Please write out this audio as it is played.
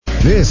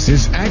This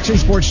is Action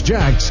Sports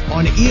Jax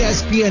on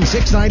ESPN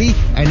 690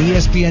 and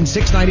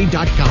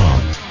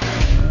ESPN690.com.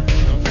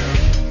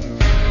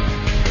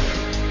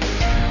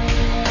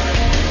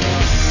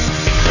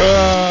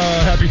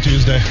 Happy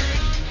Tuesday.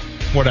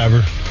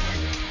 Whatever.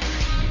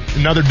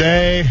 Another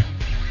day.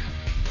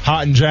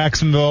 Hot in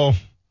Jacksonville.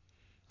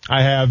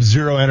 I have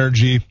zero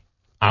energy.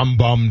 I'm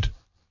bummed.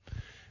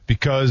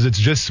 Because it's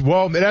just,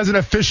 well, it hasn't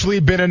officially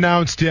been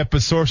announced yet,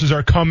 but sources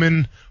are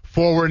coming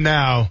forward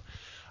now.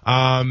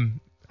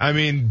 I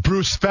mean,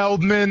 Bruce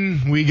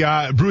Feldman. We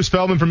got Bruce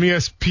Feldman from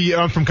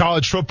ESPN, from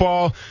college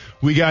football.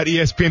 We got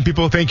ESPN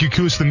people. Thank you,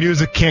 Coos. The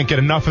music. Can't get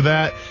enough of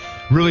that.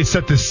 Really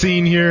set the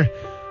scene here.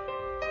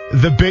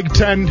 The Big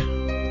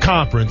Ten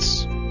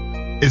Conference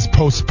is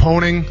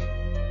postponing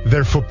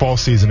their football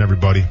season,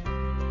 everybody.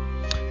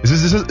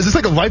 Is this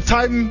like a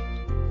Lifetime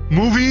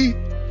movie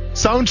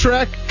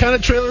soundtrack kind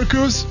of trailer,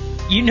 Coos?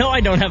 You know I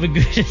don't have a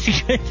good...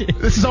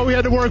 This is all we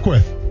had to work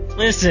with.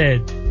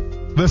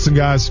 Listen,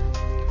 guys.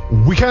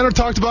 We kind of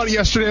talked about it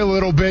yesterday a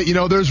little bit. You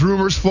know, there's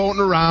rumors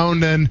floating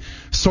around and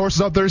sources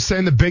out there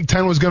saying the Big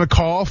Ten was going to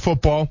call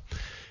football.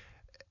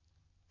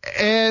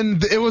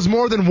 And it was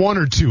more than one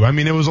or two. I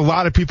mean, it was a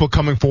lot of people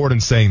coming forward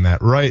and saying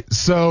that, right?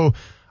 So,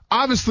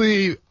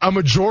 obviously, a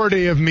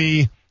majority of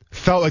me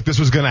felt like this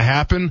was going to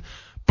happen.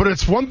 But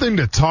it's one thing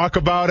to talk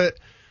about it,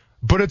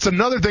 but it's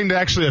another thing to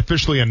actually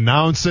officially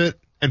announce it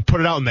and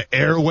put it out in the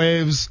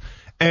airwaves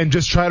and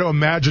just try to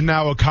imagine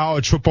now a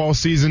college football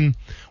season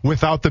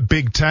without the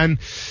Big Ten.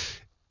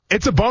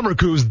 It's a bummer,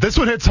 Coos. This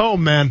one hits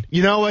home, man.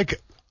 You know, like,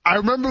 I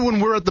remember when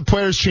we were at the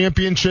Players'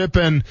 Championship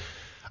and,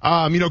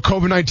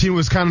 COVID-19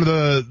 was kind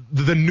of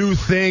the new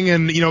thing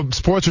and,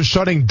 sports are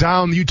shutting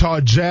down. The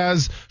Utah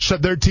Jazz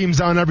shut their teams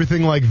down and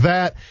everything like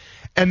that.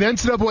 And the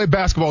NCAA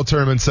basketball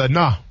tournament said,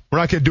 no, we're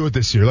not going to do it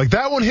this year. Like,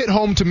 that one hit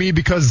home to me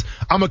because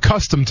I'm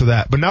accustomed to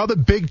that. But now the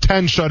Big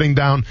Ten shutting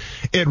down,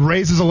 it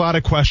raises a lot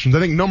of questions.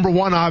 I think number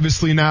one,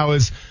 obviously, now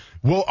is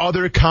will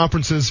other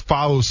conferences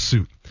follow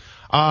suit?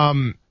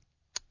 The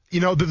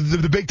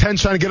Big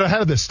Ten's trying to get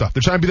ahead of this stuff.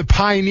 They're trying to be the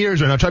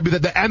pioneers right now, trying to be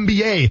the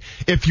NBA,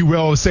 if you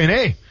will, saying,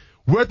 hey,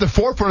 we're at the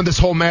forefront of this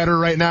whole matter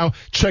right now.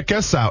 Check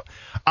us out.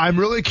 I'm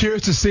really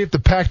curious to see if the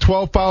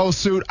Pac-12 follows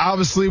suit.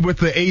 Obviously, with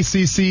the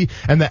ACC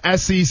and the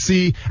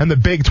SEC and the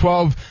Big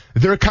 12,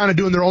 they're kind of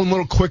doing their own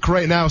little clique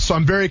right now. So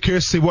I'm very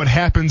curious to see what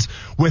happens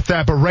with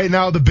that. But right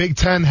now, the Big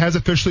Ten has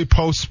officially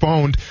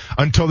postponed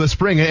until the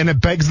spring. And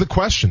it begs the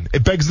question.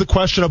 It begs the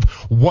question of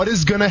what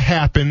is going to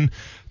happen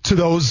to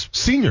those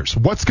seniors.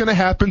 What's going to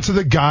happen to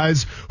the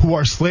guys who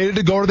are slated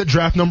to go to the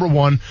draft number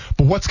one,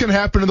 but what's going to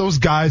happen to those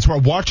guys who are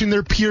watching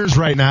their peers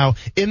right now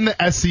in the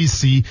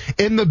SEC,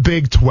 in the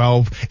Big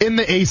 12, in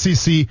the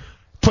ACC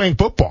playing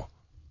football?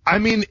 I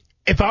mean,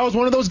 if I was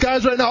one of those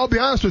guys right now, I'll be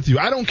honest with you.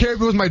 I don't care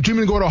if it was my dream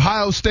to go to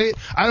Ohio State.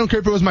 I don't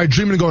care if it was my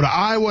dream to go to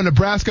Iowa,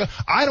 Nebraska.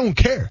 I don't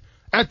care.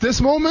 At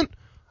this moment,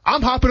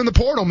 I'm hopping in the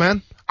portal,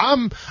 man.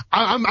 I'm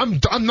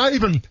not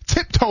even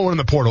tiptoeing in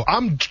the portal.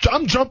 I'm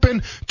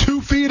jumping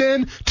 2 feet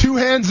in, 2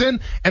 hands in,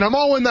 and I'm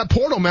all in that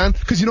portal, man.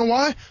 Because you know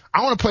why?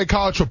 I want to play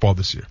college football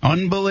this year.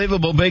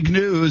 Unbelievable big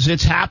news.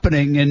 It's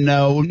happening, and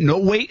no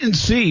wait and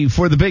see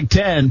for the Big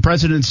Ten.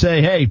 Presidents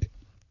say, hey,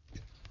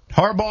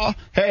 Harbaugh,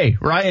 hey,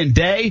 Ryan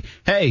Day,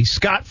 hey,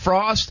 Scott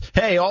Frost,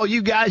 hey, all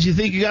you guys, you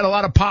think you got a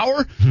lot of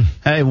power?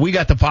 Hey, we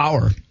got the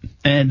power,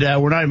 and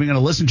we're not even going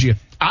to listen to you.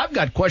 I've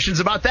got questions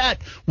about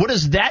that. What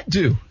does that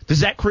do? Does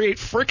that create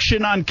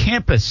friction on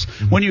campus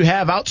when you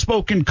have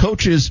outspoken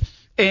coaches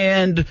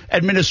and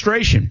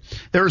administration?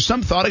 There was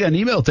some thought, I got an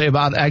email today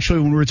about, actually,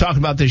 when we were talking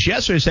about this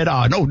yesterday, said,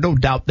 no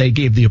doubt they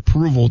gave the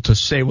approval to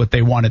say what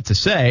they wanted to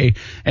say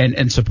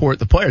and support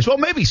the players. Well,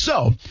 maybe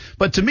so.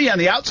 But to me, on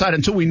the outside,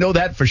 until we know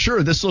that for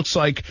sure, this looks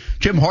like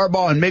Jim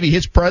Harbaugh and maybe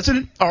his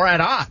president are at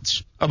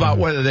odds about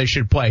whether they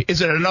should play. Is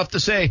it enough to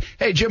say,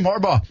 hey, Jim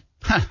Harbaugh,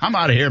 I'm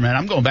out of here, man.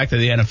 I'm going back to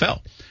the NFL.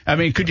 I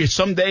mean, could you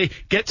someday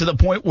get to the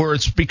point where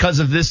it's because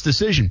of this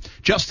decision?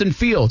 Justin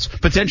Fields,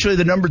 potentially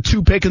the number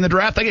 2 pick in the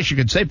draft. I guess you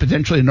could say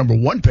potentially the number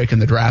 1 pick in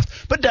the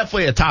draft, but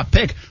definitely a top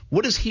pick.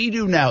 What does he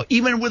do now?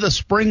 Even with a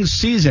spring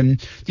season,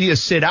 do you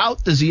sit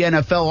out? Does the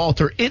NFL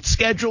alter its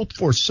schedule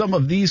for some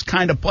of these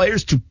kind of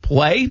players to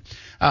play?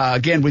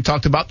 Again, we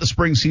talked about the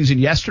spring season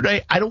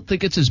yesterday. I don't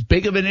think it's as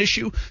big of an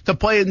issue to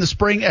play in the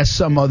spring as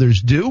some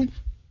others do.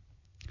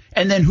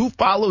 And then who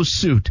follows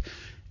suit?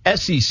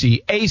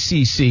 SEC,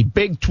 ACC,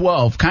 Big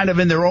 12, kind of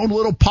in their own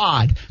little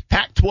pod.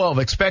 Pac-12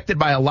 expected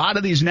by a lot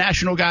of these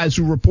national guys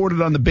who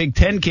reported on the Big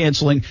Ten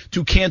canceling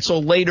to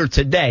cancel later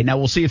today. Now,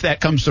 we'll see if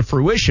that comes to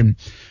fruition.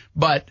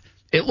 But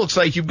it looks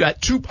like you've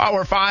got 2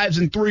 Power 5s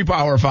and 3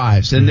 Power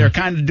 5s, and they're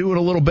kind of doing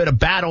a little bit of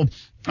battle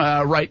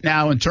right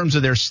now in terms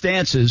of their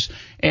stances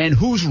and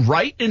who's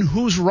right and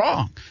who's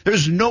wrong.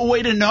 There's no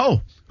way to know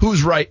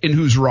who's right and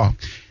who's wrong.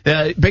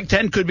 Big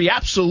Ten could be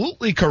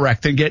absolutely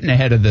correct in getting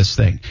ahead of this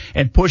thing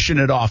and pushing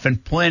it off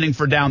and planning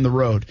for down the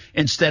road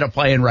instead of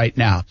playing right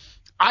now.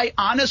 I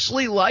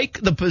honestly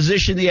like the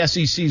position the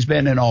SEC's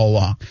been in all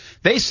along.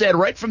 They said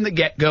right from the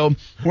get-go,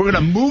 we're going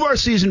to move our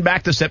season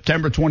back to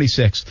September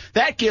 26th.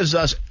 That gives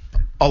us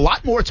a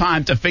lot more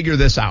time to figure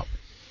this out.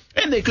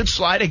 And they could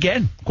slide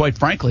again, quite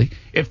frankly,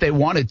 if they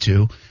wanted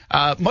to,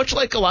 much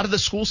like a lot of the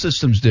school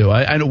systems do.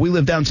 I know we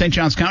live down in St.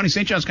 Johns County.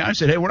 St. Johns County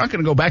said, hey, we're not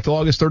going to go back till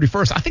August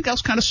 31st. I think that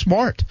was kind of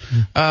smart.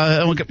 I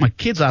don't get my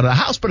kids out of the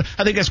house, but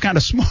I think that's kind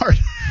of smart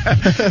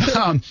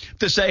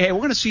to say, hey, we're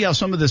going to see how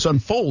some of this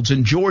unfolds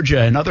in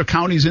Georgia and other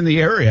counties in the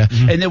area,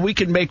 and then we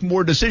can make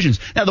more decisions.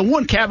 Now, the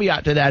one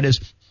caveat to that is,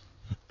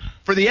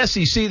 for the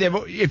SEC,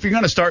 if you're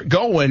going to start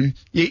going,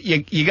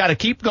 you got to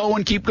keep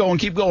going,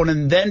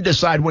 and then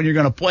decide when you're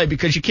going to play,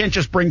 because you can't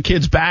just bring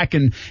kids back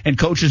and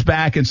coaches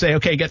back and say,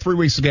 okay, get 3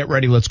 weeks to get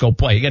ready, let's go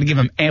play. You got to give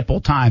them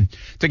ample time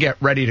to get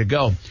ready to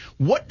go.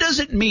 What does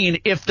it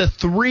mean if the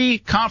 3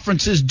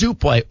 conferences do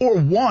play, or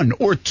 1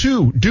 or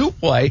 2 do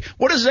play?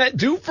 What does that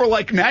do for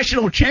like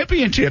national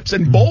championships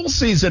and bowl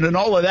season and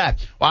all of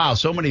that? Wow,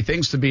 so many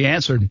things to be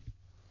answered.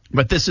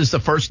 But this is the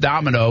first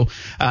domino.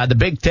 The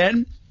Big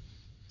Ten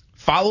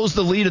follows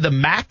the lead of the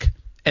MAC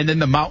and then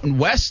the Mountain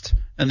West,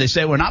 and they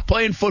say we're not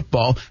playing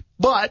football.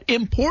 But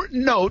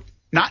important note,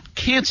 not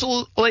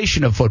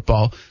cancellation of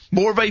football,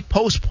 more of a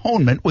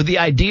postponement with the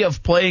idea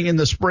of playing in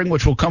the spring,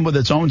 which will come with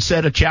its own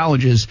set of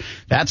challenges.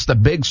 That's the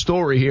big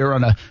story here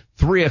on a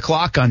 3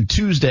 o'clock on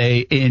Tuesday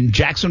in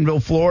Jacksonville,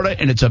 Florida,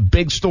 and it's a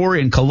big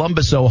story in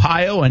Columbus,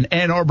 Ohio, and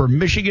Ann Arbor,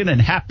 Michigan,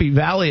 and Happy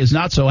Valley is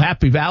not so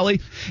Happy Valley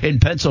in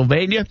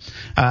Pennsylvania,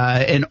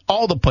 and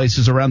all the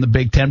places around the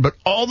Big Ten, but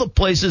all the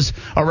places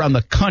around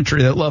the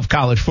country that love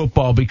college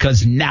football,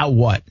 because now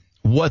what?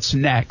 What's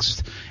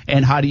next,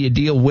 and how do you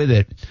deal with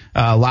it?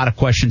 A lot of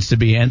questions to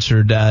be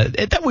answered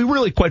that we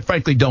really, quite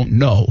frankly, don't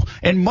know.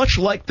 And much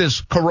like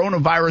this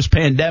coronavirus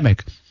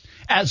pandemic,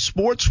 as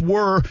sports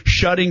were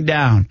shutting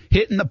down,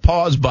 hitting the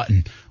pause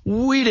button,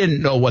 we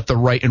didn't know what the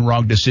right and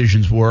wrong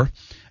decisions were.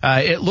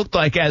 It looked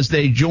like as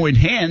they joined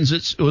hands,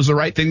 it was the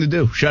right thing to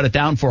do. Shut it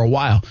down for a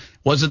while.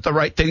 Was it the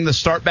right thing to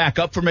start back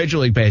up for Major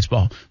League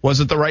Baseball?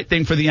 Was it the right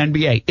thing for the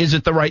NBA? Is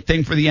it the right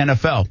thing for the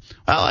NFL?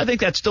 Well, I think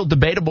that's still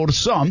debatable to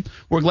some.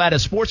 We're glad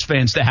as sports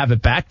fans to have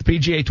it back. The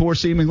PGA Tour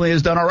seemingly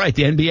has done all right.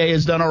 The NBA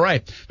has done all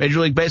right. Major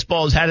League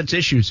Baseball has had its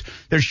issues.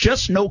 There's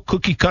just no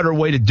cookie-cutter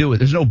way to do it.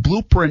 There's no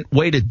blueprint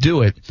way to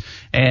do it.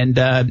 And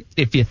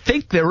if you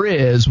think there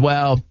is,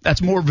 well,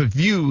 that's more of a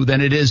view than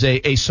it is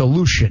a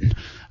solution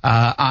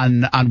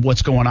on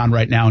what's going on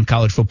right now in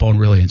college football and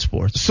really in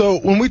sports. So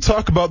when we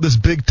talk about this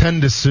Big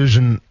Ten decision,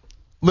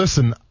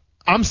 listen,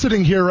 I'm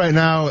sitting here right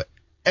now,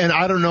 and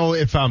I don't know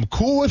if I'm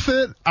cool with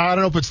it. I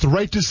don't know if it's the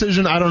right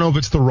decision. I don't know if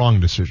it's the wrong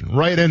decision,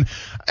 right? And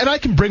I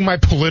can bring my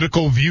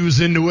political views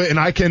into it, and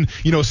I can,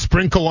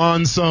 sprinkle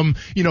on some,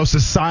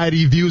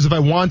 society views if I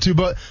want to,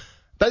 but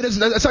that's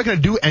not going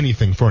to do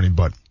anything for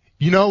anybody.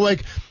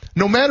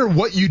 No matter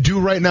what you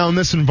do right now in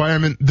this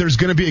environment, there's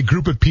going to be a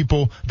group of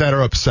people that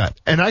are upset.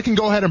 And I can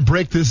go ahead and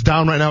break this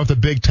down right now with the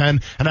Big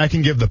Ten, and I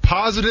can give the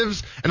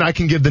positives and I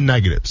can give the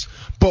negatives.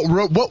 But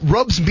what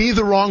rubs me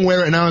the wrong way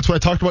right now, that's what I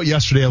talked about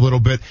yesterday a little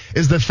bit,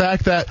 is the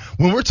fact that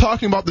when we're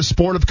talking about the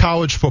sport of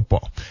college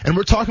football, and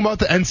we're talking about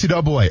the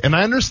NCAA, and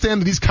I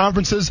understand that these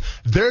conferences,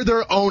 they're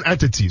their own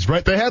entities,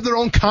 right? They have their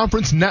own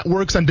conference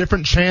networks on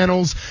different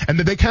channels, and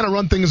they kind of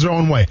run things their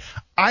own way.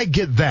 I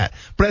get that.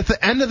 But at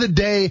the end of the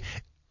day,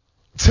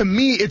 to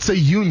me, it's a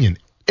union.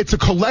 It's a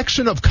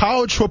collection of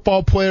college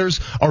football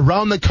players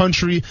around the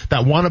country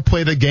that want to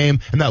play the game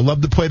and that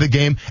love to play the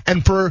game.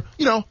 And for,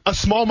 a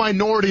small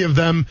minority of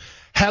them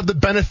have the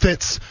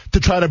benefits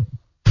to try to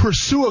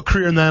pursue a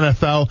career in the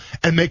NFL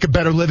and make a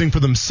better living for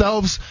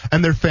themselves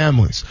and their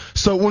families.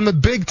 So when the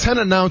Big Ten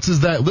announces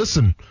that,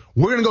 listen,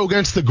 we're going to go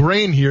against the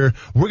grain here.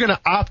 We're going to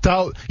opt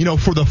out,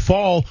 for the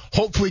fall,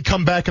 hopefully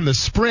come back in the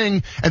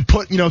spring and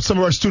put, some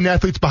of our student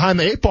athletes behind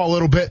the 8 ball a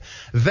little bit.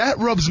 That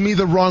rubs me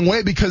the wrong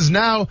way, because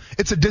now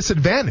it's a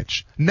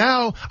disadvantage.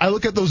 Now I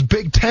look at those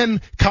Big Ten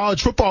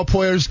college football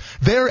players,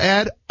 they're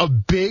at a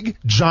big,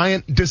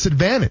 giant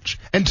disadvantage.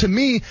 And to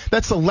me,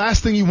 that's the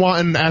last thing you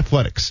want in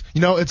athletics.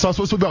 It's all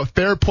supposed to be about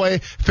fair play,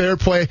 fair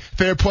play,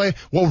 fair play.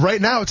 Well,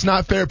 right now it's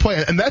not fair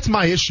play. And that's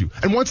my issue.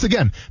 And once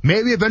again,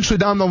 maybe eventually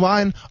down the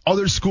line,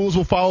 other schools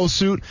will follow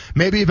suit.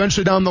 Maybe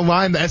eventually down the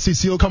line, the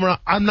SEC will come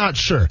around. I'm not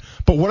sure.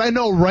 But what I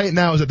know right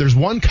now is that there's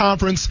one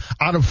conference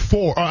out of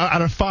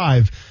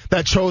 5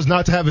 that chose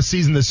not to have a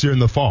season this year in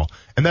the fall.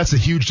 And that's a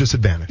huge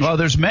disadvantage. Well,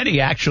 there's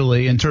many,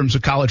 actually, in terms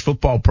of college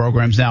football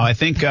programs now. I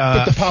think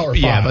but the Power 5.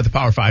 Yeah, but the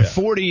Power 5. Yeah.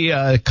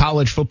 40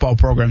 college football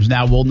programs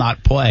now will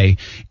not play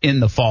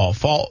in the fall.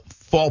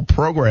 Fall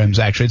programs,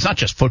 actually. It's not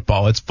just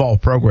football, it's fall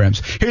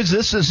programs.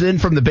 This is in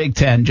from the Big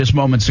Ten just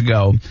moments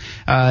ago.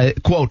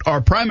 Quote, our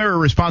primary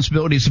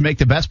responsibility is to make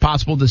the best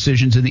possible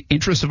decisions in the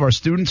interest of our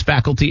students,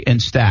 faculty, and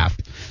staff.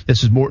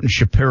 This is Morton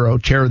Shapiro,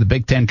 chair of the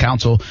Big Ten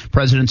Council,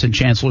 Presidents and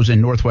Chancellors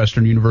and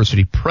Northwestern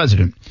University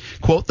president.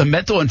 Quote, the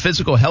mental and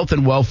physical health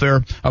and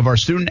welfare of our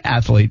student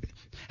athlete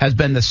has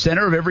been the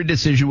center of every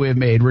decision we have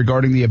made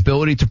regarding the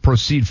ability to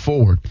proceed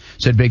forward,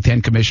 said Big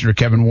Ten Commissioner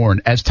Kevin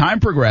Warren. As time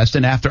progressed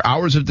and after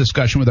hours of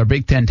discussion with our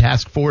Big Ten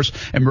Task Force,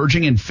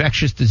 Emerging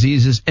Infectious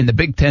Diseases, and the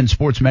Big Ten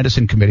Sports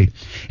Medicine Committee,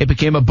 it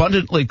became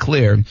abundantly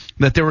clear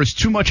that there was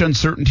too much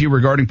uncertainty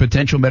regarding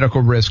potential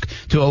medical risk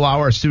to allow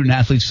our student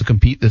athletes to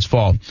compete this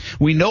fall.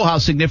 We know how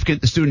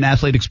significant the student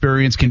athlete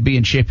experience can be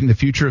in shaping the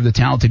future of the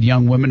talented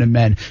young women and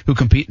men who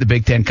compete in the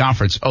Big Ten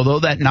Conference. Although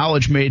that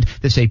knowledge made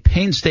this a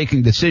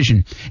painstaking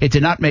decision, it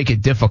did not make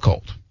it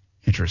difficult.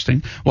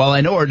 Interesting. While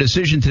I know our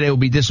decision today will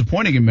be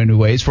disappointing in many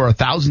ways for our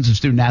thousands of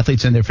student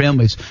athletes and their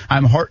families,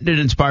 I'm heartened and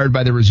inspired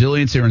by their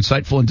resilience, their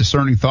insightful and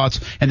discerning thoughts,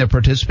 and their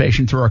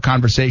participation through our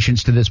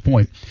conversations to this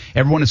point.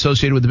 Everyone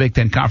associated with the Big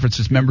Ten Conference,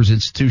 its members,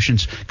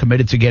 institutions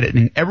committed to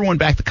getting everyone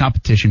back to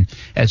competition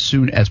as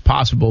soon as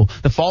possible.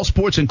 The fall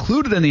sports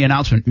included in the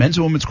announcement: men's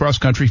and women's cross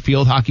country,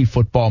 field hockey,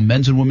 football,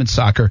 men's and women's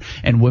soccer,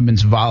 and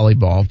women's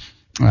volleyball.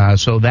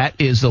 So that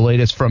is the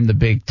latest from the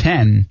Big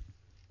Ten.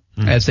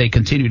 As they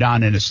continued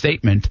on in a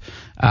statement.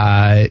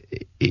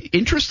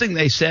 Interesting,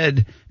 they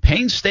said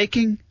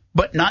painstaking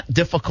but not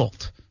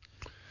difficult.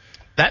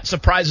 That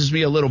surprises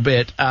me a little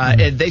bit.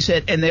 And they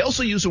said, and they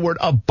also used the word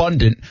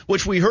abundant,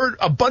 which we heard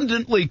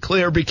abundantly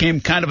clear became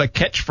kind of a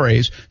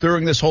catchphrase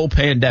during this whole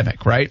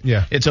pandemic, right?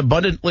 Yeah. It's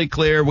abundantly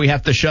clear we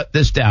have to shut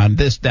this down,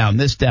 this down,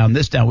 this down,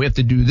 this down. We have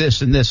to do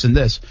this and this and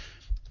this.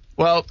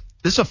 Well,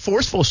 this is a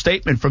forceful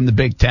statement from the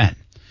Big Ten.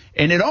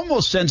 And it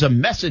almost sends a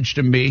message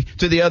to me,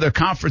 to the other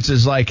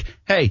conferences, like,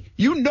 hey,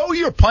 you know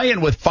you're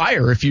playing with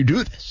fire if you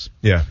do this.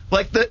 Yeah.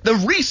 Like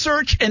the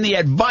research and the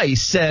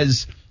advice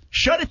says,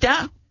 shut it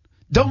down.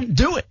 Don't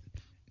do it.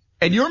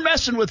 And you're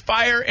messing with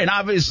fire and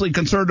obviously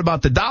concerned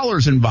about the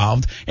dollars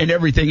involved and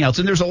everything else.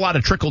 And there's a lot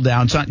of trickle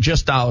down. It's not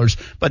just dollars,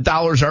 but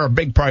dollars are a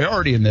big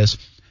priority in this.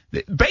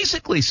 It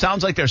basically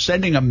sounds like they're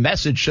sending a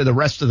message to the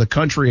rest of the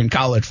country in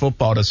college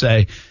football to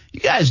say, you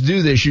guys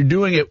do this. You're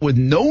doing it with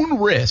known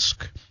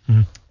risk.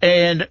 Mm-hmm.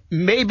 And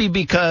maybe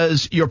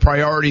because your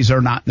priorities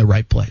are not in the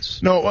right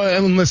place. No,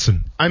 and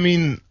listen, I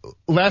mean,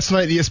 last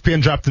night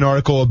ESPN dropped an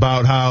article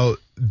about how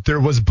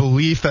there was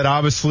belief that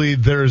obviously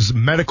there's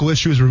medical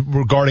issues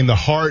regarding the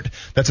heart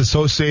that's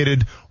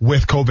associated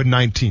with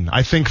COVID-19.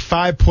 I think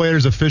 5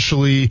 players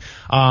officially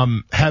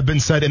have been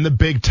said in the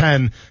Big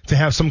Ten to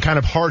have some kind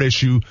of heart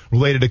issue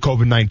related to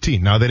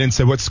COVID-19. Now, they didn't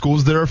say what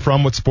schools they're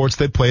from, what sports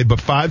they played,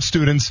 but 5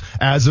 students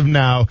as of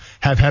now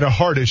have had a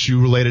heart issue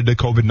related to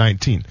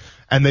COVID-19.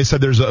 And they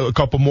said there's a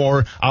couple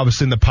more,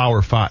 obviously, in the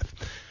Power 5.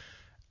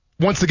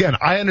 Once again,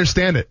 I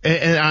understand it,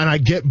 and I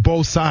get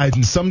both sides.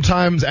 And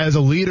sometimes as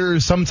a leader,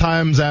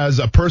 sometimes as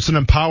a person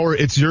in power,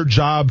 it's your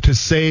job to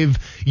save,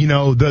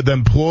 the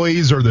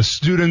employees or the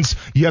students.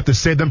 You have to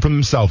save them from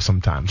themselves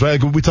sometimes,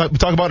 right? Like we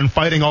talk about in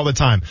fighting all the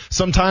time.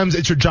 Sometimes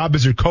it's your job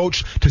as your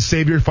coach to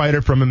save your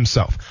fighter from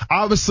himself.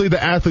 Obviously,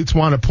 the athletes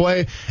want to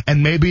play,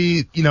 and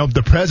maybe,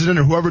 the president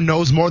or whoever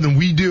knows more than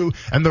we do,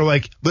 and they're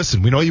like,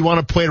 listen, we know you want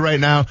to play right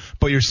now,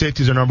 but your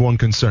safety is our number one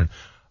concern.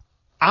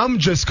 I'm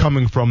just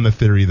coming from the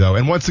theory, though.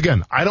 And once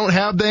again, I don't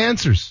have the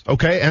answers,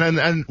 okay?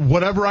 And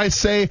whatever I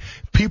say,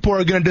 people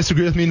are going to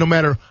disagree with me no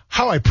matter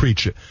how I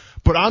preach it.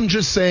 But I'm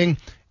just saying,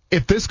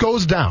 if this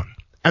goes down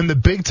and the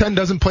Big Ten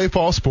doesn't play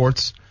fall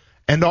sports,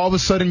 and all of a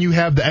sudden you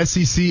have the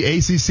SEC,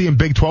 ACC, and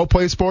Big 12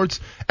 play sports,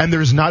 and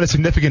there's not a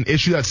significant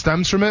issue that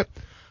stems from it,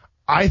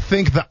 I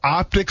think the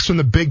optics from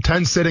the Big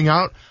Ten sitting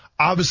out,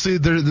 obviously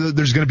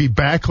there's going to be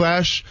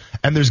backlash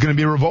and there's going to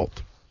be a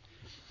revolt.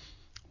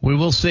 We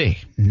will see.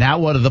 Now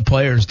what do the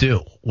players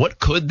do? What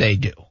could they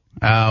do?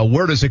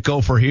 Where does it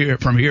go from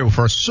here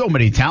for so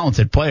many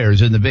talented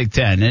players in the Big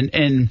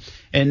Ten?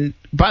 And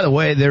by the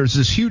way, there's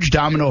this huge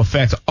domino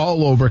effect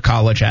all over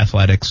college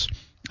athletics,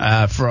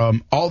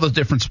 from all the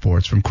different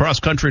sports, from cross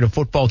country to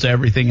football to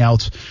everything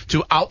else,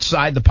 to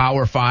outside the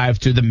Power 5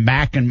 to the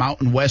MAC and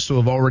Mountain West who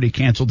have already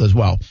canceled as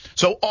well.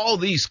 So all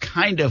these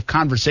kind of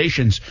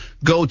conversations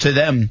go to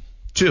them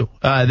too.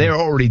 They're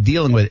already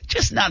dealing with it,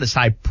 just not as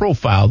high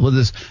profile, with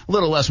this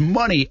little less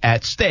money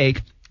at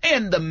stake,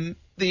 and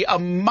the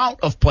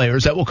amount of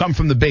players that will come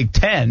from the Big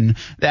Ten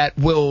that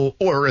will,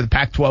 or the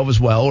Pac-12 as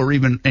well, or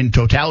even in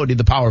totality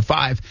the Power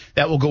 5,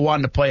 that will go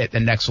on to play at the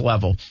next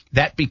level.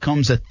 That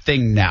becomes a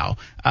thing now.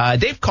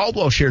 Dave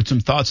Caldwell shared some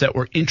thoughts that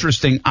were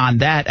interesting on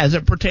that as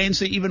it pertains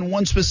to even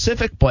one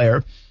specific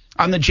player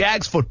on the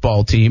Jags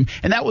football team,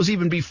 and that was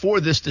even before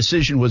this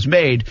decision was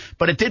made,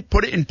 but it did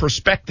put it in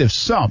perspective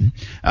some,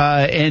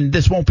 and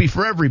this won't be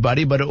for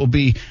everybody, but it will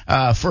be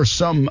for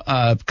some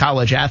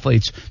college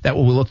athletes that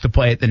will look to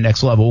play at the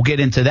next level. We'll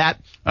get into that.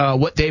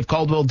 What Dave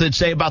Caldwell did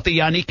say about the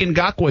Yannick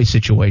Ngakoue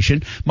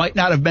situation might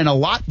not have been a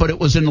lot, but it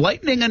was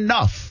enlightening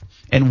enough.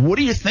 And what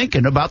are you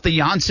thinking about the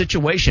Jan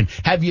situation?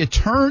 Have you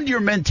turned your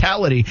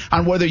mentality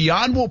on whether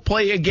Jan will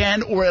play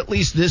again or at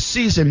least this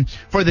season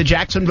for the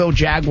Jacksonville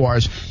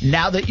Jaguars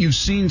now that you've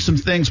seen some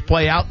things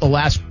play out the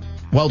last,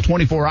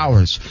 24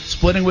 hours,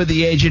 splitting with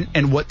the agent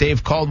and what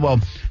Dave Caldwell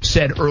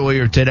said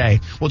earlier today?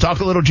 We'll talk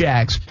a little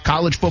Jags.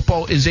 College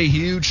football is a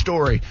huge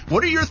story.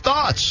 What are your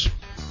thoughts?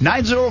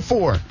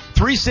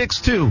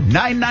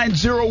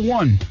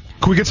 904-362-9901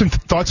 Can we get some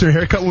thoughts on your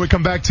haircut when we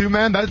come back, too,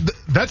 man?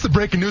 That's the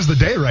breaking news of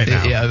the day right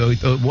now. Yeah,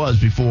 it was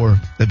before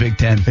the Big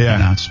Ten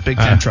announced. Big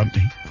Ten trumped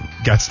me.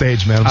 Got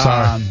staged, man.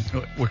 I'm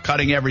sorry. We're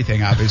cutting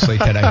everything, obviously,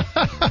 today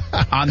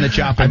on the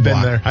chopping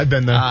block. I've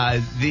been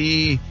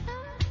there.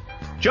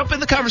 Jump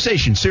in the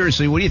conversation.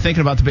 Seriously, what are you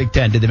thinking about the Big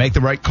Ten? Did they make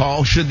the right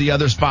call? Should the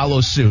others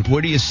follow suit?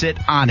 Where do you sit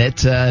on it?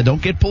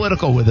 Don't get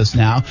political with us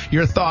now.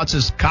 Your thoughts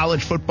as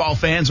college football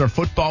fans or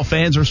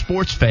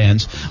sports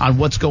fans on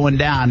what's going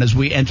down as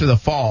we enter the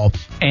fall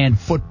and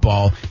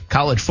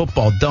college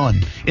football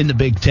done in the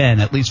Big Ten,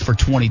 at least for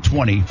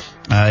 2020,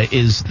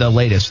 is the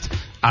latest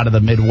out of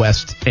the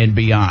Midwest and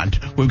beyond.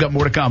 We've got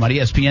more to come on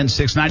ESPN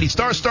 690,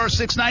 star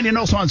 690, and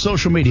also on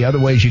social media. Other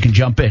ways you can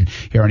jump in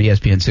here on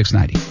ESPN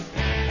 690.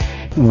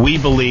 We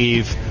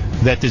believe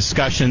that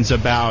discussions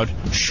about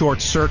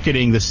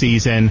short-circuiting the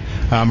season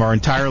are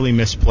entirely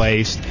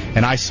misplaced,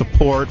 and I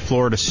support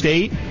Florida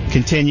State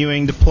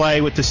continuing to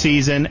play with the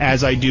season,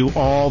 as I do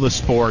all the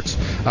sports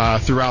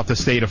throughout the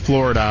state of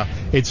Florida.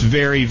 It's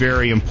very,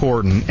 very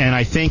important, and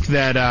I think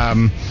that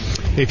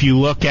if you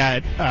look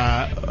at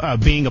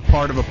being a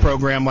part of a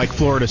program like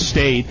Florida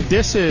State,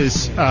 this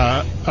is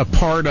a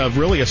part of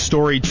really a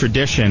storied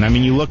tradition. I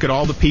mean, you look at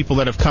all the people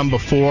that have come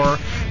before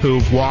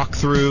who've walked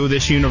through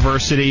this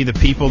university, the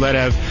people that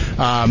have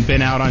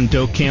been out on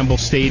Doak Campbell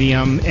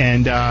Stadium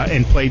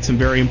and played some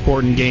very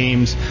important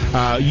games.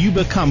 You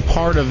become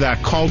part of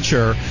that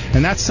culture,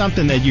 and that's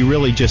something that you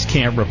really just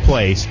can't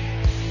replace.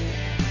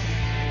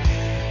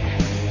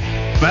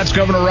 That's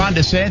Governor Ron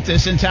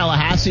DeSantis in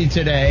Tallahassee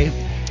today,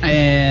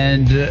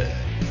 and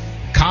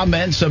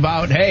comments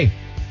about, hey,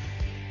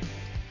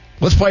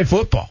 let's play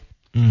football.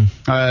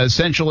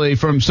 Essentially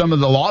from some of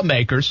the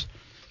lawmakers.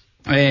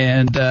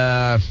 And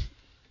it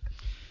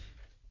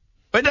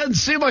doesn't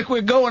seem like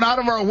we're going out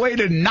of our way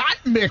to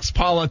not mix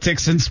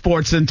politics and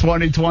sports in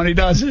 2020,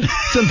 does it?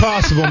 It's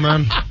impossible,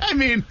 man. I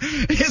mean,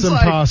 it's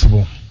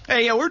impossible.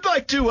 Hey, we'd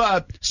like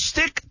to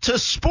stick to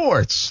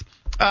sports.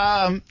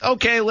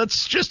 Okay,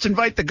 let's just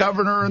invite the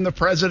governor and the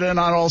president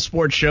on all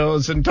sports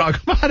shows and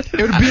talk about it.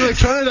 It would be like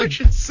trying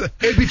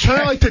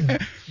to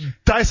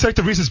dissect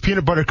the Reese's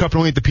peanut butter cup and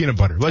only eat the peanut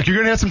butter. Like, you're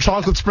going to have some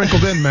chocolate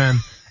sprinkled in, man.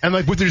 And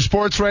like with your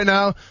sports right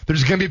now,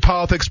 there's going to be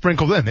politics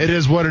sprinkled in. It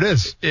is what it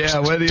is. Yeah,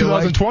 whether you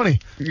 2020.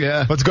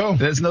 Yeah. Let's go.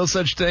 There's no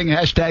such thing.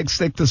 Hashtag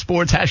stick to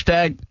sports.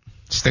 Hashtag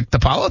stick to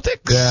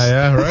politics.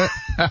 Yeah,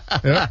 right.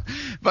 Yeah.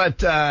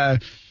 But,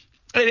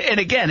 and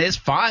again, it's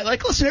fine.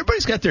 Like, listen,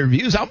 everybody's got their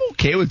views. I'm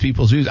okay with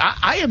people's views.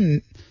 I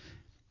am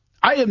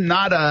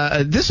not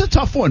this is a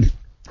tough one,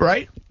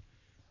 right?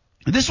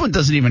 This one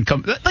doesn't even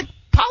come, like,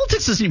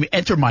 politics doesn't even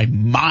enter my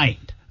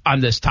mind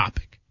on this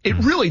topic. It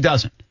really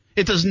doesn't.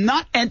 It does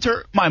not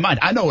enter my mind.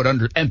 I know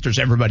it enters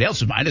everybody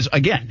else's mind.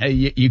 Again,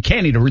 you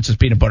can't eat a Reese's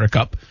peanut butter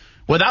cup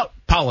without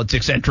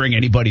politics entering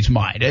anybody's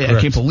mind. I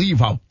can't believe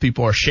how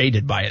people are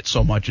shaded by it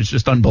so much. It's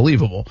just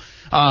unbelievable.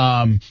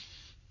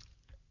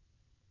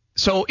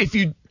 So if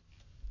you,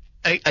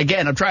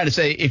 again, I'm trying to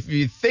say, if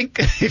you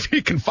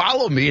can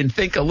follow me and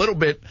think a little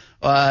bit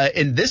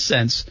in this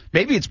sense,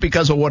 maybe it's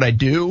because of what I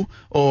do,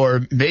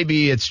 or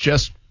maybe it's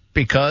just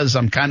because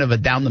I'm kind of a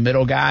down the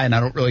middle guy and I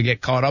don't really get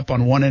caught up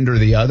on one end or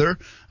the other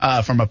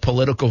from a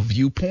political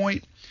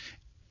viewpoint.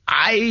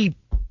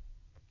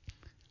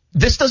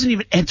 This doesn't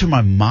even enter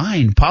my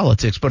mind,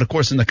 politics, but of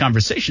course in the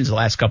conversations the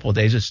last couple of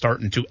days it's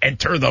starting to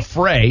enter the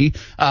fray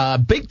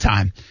big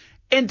time.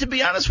 And to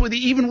be honest with you,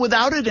 even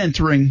without it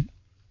entering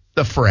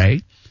the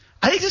fray,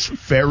 I think it's a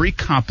very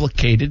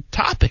complicated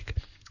topic.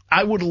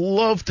 I would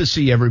love to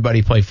see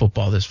everybody play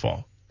football this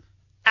fall.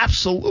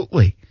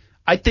 Absolutely.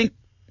 I think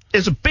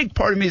there's a big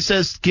part of me that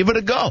says give it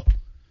a go.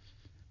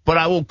 But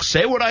I will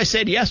say what I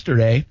said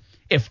yesterday.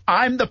 If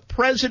I'm the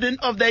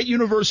president of that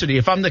university,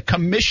 if I'm the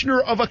commissioner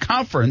of a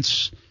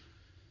conference,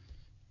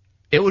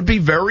 it would be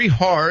very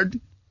hard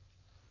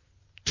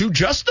to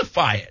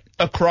justify it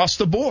across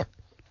the board.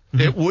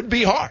 Mm-hmm. It would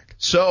be hard.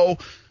 So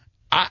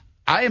I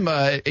am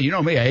you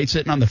know me, I hate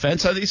sitting on the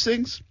fence on these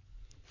things.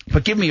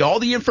 But give me all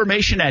the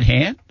information at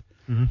hand,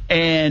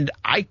 and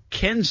I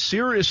can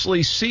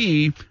seriously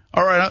see,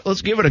 all right,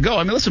 let's give it a go.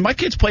 I mean, listen, my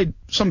kids played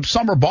some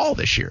summer ball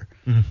this year.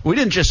 We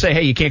didn't just say,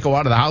 hey, you can't go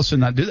out of the house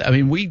and not do that. I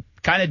mean, we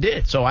kind of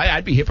did. So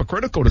I'd be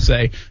hypocritical to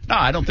say, no,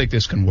 I don't think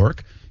this can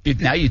work.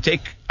 Now you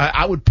take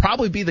I would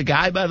probably be the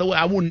guy, by the way.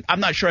 I'm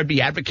not sure I'd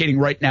be advocating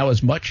right now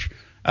as much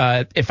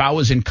if I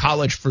was in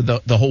college for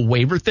the whole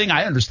waiver thing.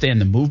 I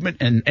understand the movement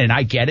and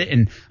I get it.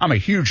 And I'm a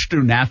huge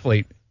student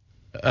athlete.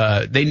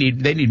 They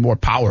need more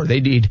power. They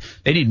need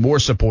more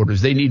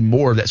supporters. They need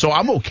more of that. So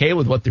I'm okay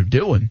with what they're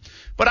doing.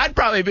 But I'd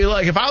probably be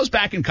like, if I was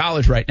back in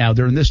college right now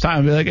during this time,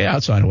 I'd be like, yeah,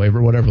 I'll sign a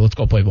waiver, whatever. Let's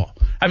go play ball.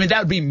 I mean, that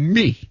would be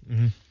me.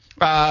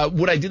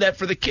 Would I do that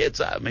for the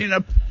kids? I mean,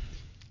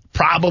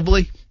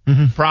 probably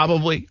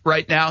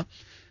right now.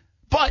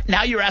 But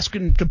now you're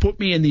asking to put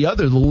me in the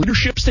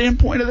leadership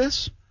standpoint of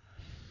this.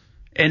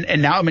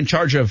 And now I'm in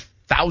charge of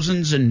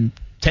thousands and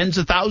tens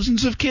of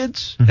thousands of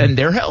kids and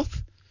their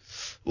health.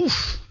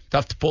 Oof.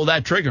 Tough to pull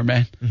that trigger,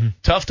 man. Mm-hmm.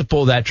 Tough to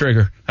pull that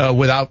trigger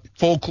without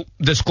full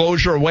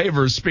disclosure or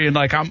waivers being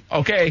like, I'm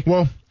okay.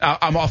 Well,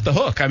 I'm off the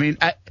hook. I mean,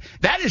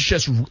 that is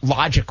just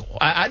logical.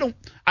 I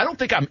don't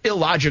think I'm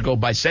illogical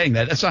by saying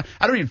that. That's not.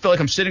 I don't even feel like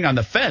I'm sitting on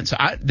the fence.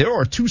 There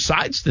are two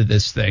sides to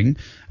this thing,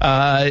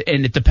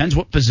 and it depends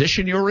what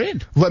position you're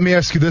in. Let me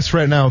ask you this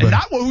right now, then. And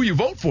not who you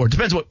vote for. It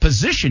depends what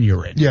position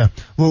you're in. Yeah.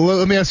 Well,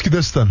 let me ask you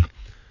this then.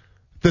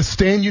 The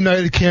Stand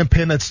United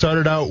campaign that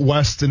started out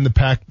west in the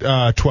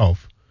Pac-12,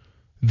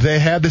 they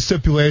had the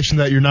stipulation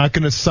that you're not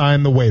going to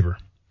sign the waiver.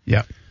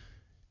 Yeah.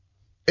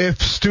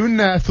 If student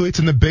athletes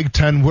in the Big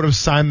Ten would have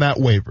signed that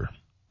waiver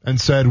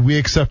and said, we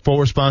accept full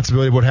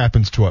responsibility of what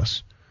happens to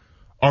us,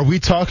 are we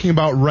talking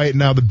about right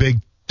now the Big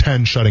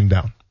Ten shutting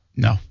down?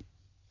 No.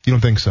 You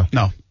don't think so?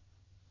 No.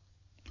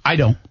 I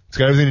don't. It's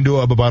got everything to do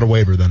about a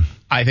waiver then.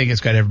 I think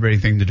it's got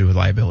everything to do with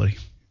liability.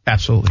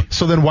 Absolutely.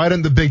 So then why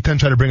didn't the Big Ten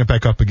try to bring it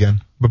back up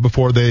again, but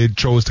before they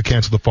chose to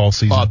cancel the fall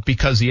season?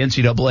 Because the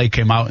NCAA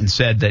came out and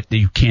said that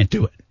you can't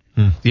do it.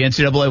 The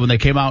NCAA, when they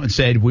came out and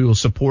said, we will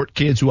support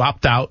kids who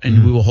opt out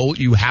and we will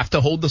you have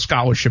to hold the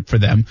scholarship for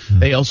them.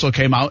 They also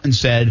came out and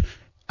said,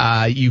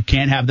 you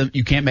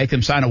can't make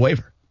them sign a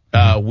waiver.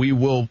 We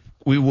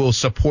will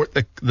support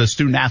the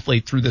student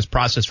athlete through this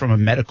process from a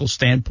medical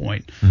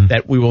standpoint,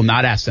 that we will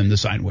not ask them to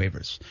sign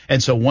waivers.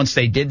 And so once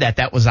they did that,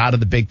 that was out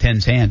of the Big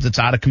Ten's hands. It's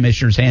out of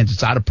commissioners' hands.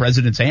 It's out of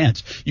president's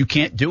hands. You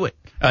can't do it.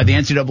 The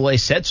NCAA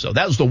said so.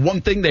 That was the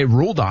one thing they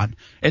ruled on.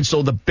 And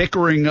so the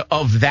bickering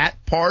of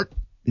that part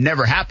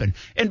never happened.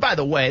 And by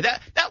the way, that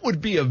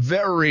would be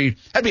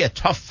that'd be a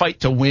tough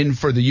fight to win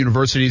for the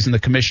universities and the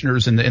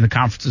commissioners and the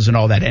conferences and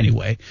all that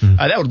anyway.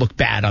 That would look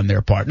bad on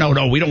their part.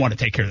 No, we don't want to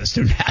take care of the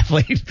student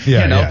athlete.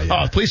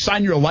 Yeah. Please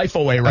sign your life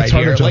away right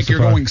here, like you're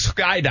going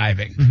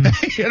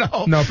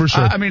skydiving. No, for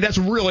sure. I mean, that's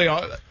really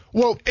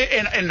well,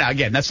 and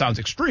again, that sounds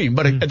extreme,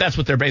 but that's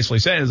what they're basically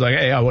saying is like,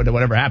 hey,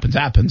 whatever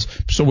happens.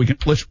 So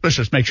let's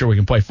just make sure we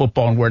can play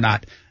football and we're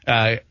not,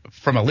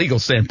 from a legal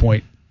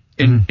standpoint,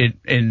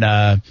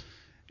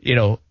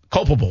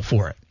 culpable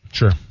for it.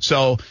 Sure.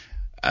 So,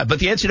 but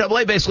the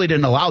NCAA basically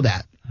didn't allow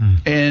that.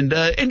 And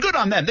good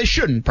on them. They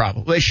shouldn't.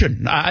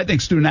 I think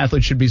student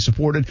athletes should be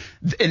supported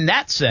in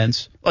that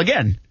sense.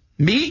 Again,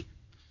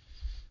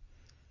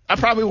 I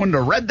probably wouldn't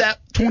have read that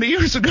 20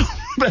 years ago,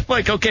 but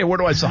like, okay, where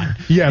do I sign?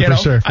 Yeah, for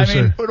sure.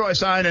 Where do I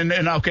sign? And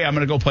okay, I'm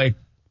going to go play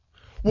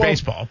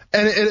baseball.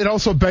 And it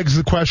also begs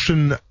the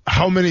question,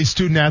 how many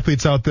student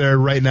athletes out there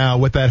right now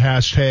with that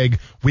hashtag,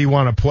 we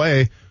want to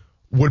play,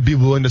 would be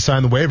willing to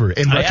sign the waiver?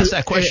 I asked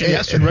that question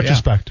yesterday. In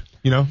retrospect,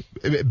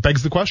 it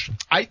begs the question.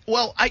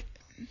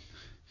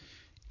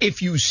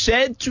 If you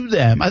said to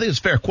them, I think it's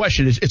a fair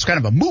question. It's kind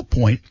of a moot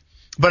point,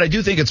 but I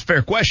do think it's a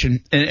fair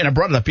question, and I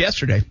brought it up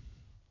yesterday.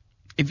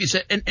 If you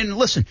said, and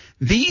listen,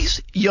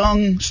 these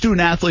young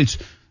student athletes,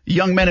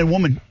 young men and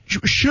women,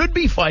 should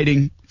be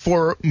fighting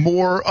for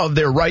more of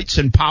their rights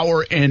and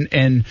power,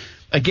 and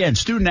again,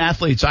 student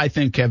athletes, I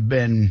think, have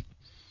been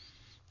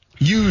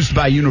used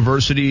by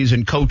universities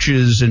and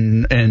coaches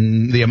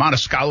and the amount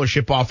of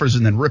scholarship offers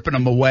and then ripping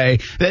them away.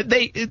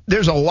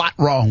 There's a lot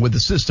wrong with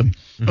the system.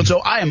 And so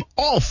I am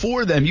all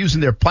for them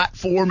using their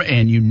platform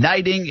and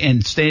uniting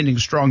and standing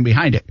strong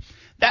behind it.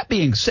 That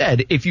being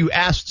said, if you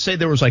say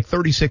there was like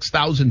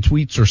 36,000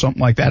 tweets or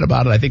something like that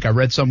about it, I think I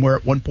read somewhere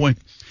at one point.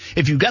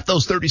 If you got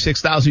those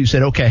 36,000, you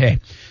said, okay, hey,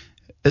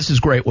 this is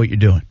great what you're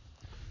doing.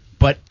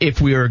 But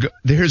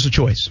here's a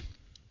choice.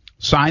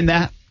 Sign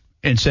that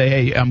and say,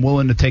 hey, I'm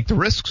willing to take the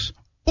risks,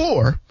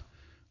 or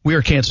we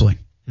are canceling.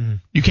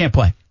 You can't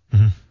play.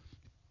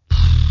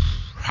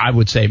 I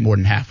would say more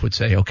than half would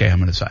say, okay, I'm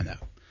going to sign that.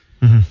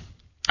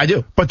 I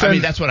do. But then,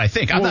 that's what I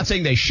think. I'm not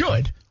saying they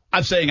should.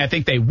 I'm saying I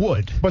think they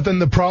would. But then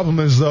the problem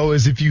is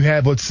if you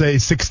have, let's say,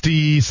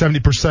 60,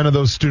 70% of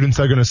those students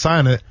that are going to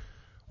sign it,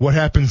 what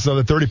happens to the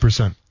other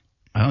 30%?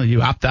 Well,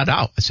 you opt that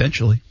out,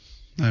 essentially.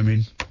 I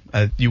mean,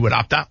 you would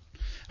opt out.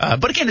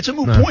 But again, it's a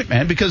moot point,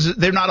 man, because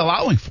they're not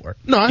allowing for it.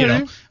 No, I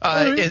know.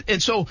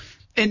 And so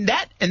in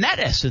that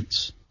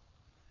essence,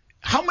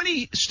 how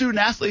many student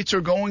athletes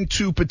are going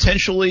to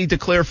potentially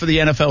declare for the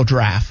NFL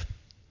draft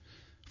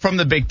from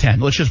the Big Ten?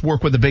 Let's just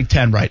work with the Big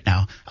Ten right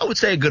now. I would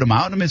say a good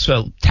amount. I mean, it's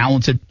a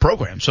talented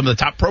program, some of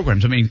the top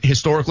programs. I mean,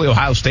 historically,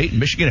 Ohio State and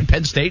Michigan and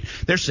Penn State,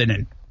 they're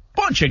sending a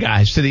bunch of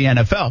guys to the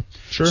NFL.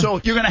 Sure. So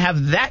you're going to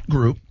have that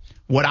group.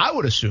 What I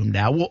would assume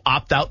now will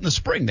opt out in the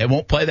spring. They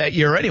won't play that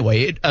year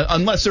anyway,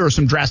 unless there are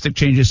some drastic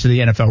changes to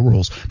the NFL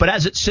rules. But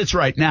as it sits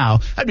right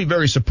now, I'd be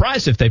very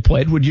surprised if they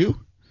played. Would you?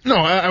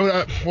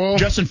 No, well,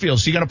 Justin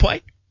Fields, is he going to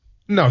play?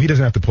 No, he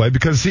doesn't have to play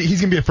because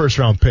he's going to be a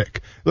first-round pick.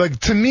 Like,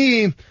 to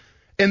me,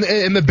 in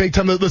the Big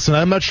Ten, listen,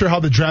 I'm not sure how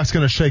the draft's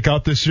going to shake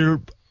out this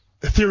year.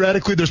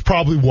 Theoretically, there's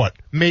probably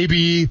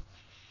maybe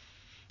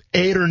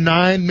 8 or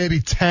 9, maybe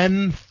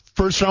 10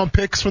 first-round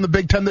picks from the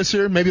Big Ten this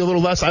year, maybe a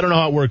little less. I don't know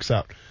how it works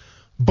out.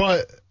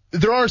 But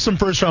there are some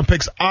first-round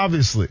picks,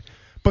 obviously.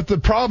 But the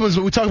problem is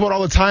what we talk about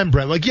all the time,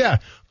 Brent. Like, yeah,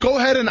 go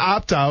ahead and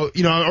opt out,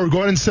 or go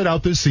ahead and sit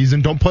out this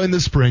season. Don't play in the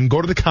spring.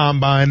 Go to the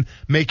combine.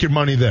 Make your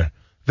money there.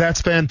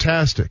 That's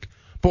fantastic.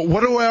 But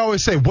what do I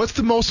always say? What's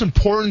the most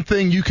important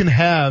thing you can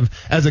have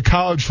as a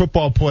college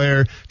football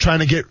player trying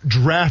to get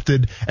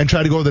drafted and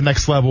try to go to the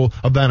next level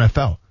of the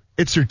NFL?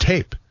 It's your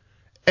tape.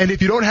 And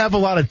if you don't have a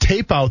lot of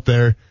tape out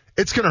there,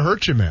 it's going to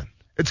hurt you, man.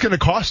 It's going to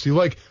cost you.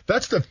 Like,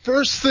 that's the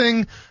first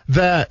thing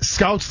that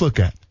scouts look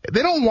at.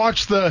 They don't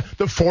watch the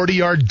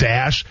 40-yard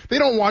dash. They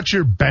don't watch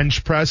your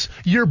bench press,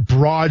 your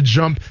broad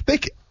jump.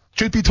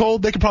 Truth be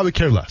told, they could probably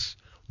care less.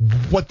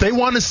 What they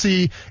want to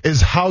see is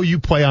how you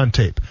play on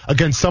tape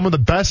against some of the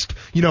best,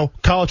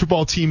 college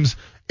football teams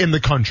in the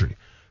country.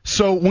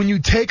 So when you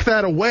take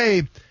that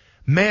away,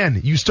 man,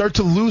 you start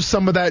to lose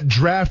some of that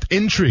draft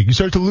intrigue. You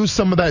start to lose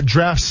some of that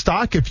draft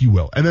stock, if you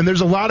will. And then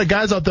there's a lot of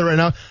guys out there right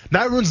now.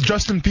 Not everyone's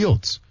Justin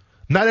Fields.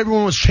 Not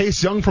everyone was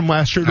Chase Young from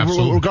last year.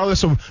 Absolutely.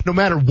 Regardless of no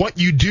matter what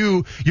you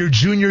do, your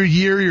junior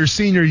year, your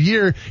senior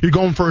year, you're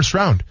going first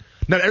round.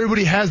 Not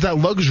everybody has that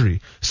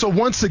luxury. So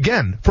once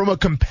again, from a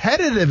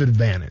competitive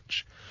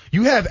advantage,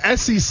 you have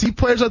SEC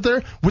players out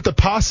there with the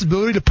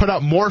possibility to put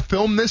out more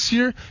film this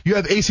year. You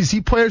have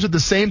ACC players with the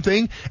same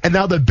thing, and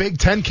now the Big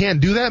Ten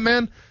can't do that,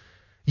 man.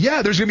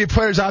 Yeah, there's going to be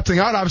players opting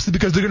out, obviously,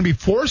 because they're going to be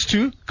forced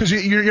to, because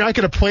you're not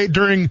going to play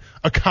during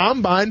a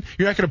combine.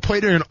 You're not going to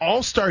play during an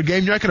all-star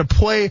game. You're not going to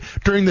play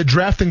during the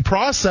drafting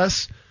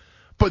process.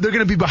 But they're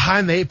going to be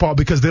behind the eight ball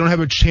because they don't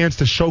have a chance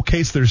to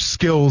showcase their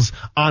skills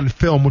on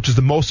film, which is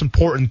the most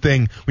important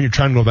thing when you're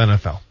trying to go to the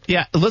NFL.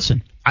 Yeah,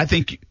 listen, I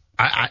think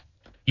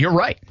you're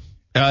right.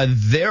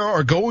 There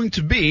are going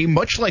to be,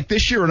 much like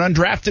this year, an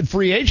undrafted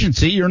free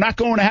agency. You're not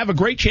going to have a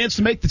great chance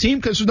to make the team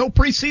because there's no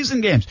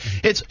preseason games.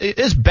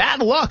 It's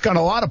bad luck on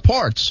a lot of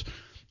parts.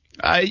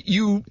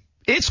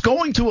 It's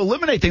going to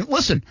eliminate things.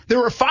 Listen,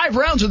 there are 5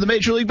 rounds of the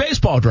Major League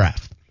Baseball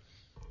draft.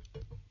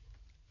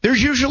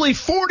 There's usually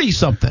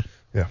 40-something.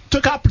 Yeah.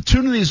 Took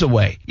opportunities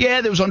away.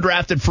 Yeah, there was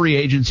undrafted free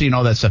agency and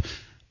all that stuff.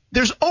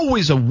 There's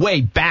always a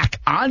way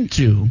back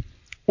onto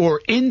or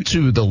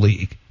into the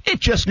league. It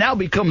just now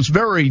becomes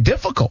very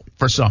difficult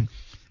for some.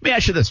 Let me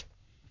ask you this.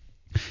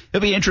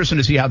 It'll be interesting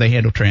to see how they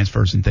handle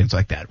transfers and things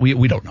like that.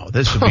 We don't know.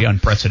 This would be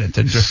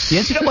unprecedented. The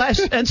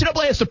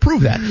NCAA has to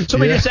prove that.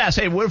 Somebody just asked,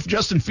 hey, what if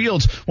Justin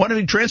Fields wanted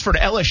to transfer to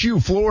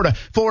LSU,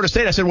 Florida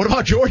State? I said, what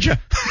about Georgia?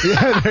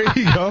 Yeah, there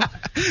you go.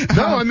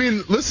 No, I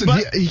mean, listen,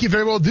 he can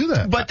very well do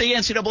that. But the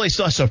NCAA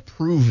still has to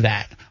prove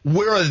that.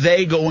 Where are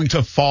they going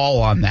to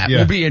fall on that?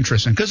 Will be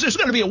interesting because there's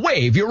going to be a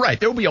wave. You're right.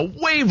 There will be a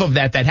wave of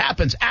that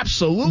happens.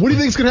 Absolutely. What do you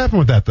think is going to happen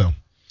with that, though?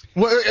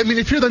 Well, I mean,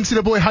 if you're the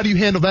NCAA, how do you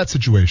handle that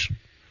situation?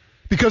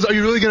 Because are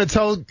you really going to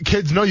tell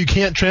kids, no, you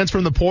can't transfer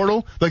in the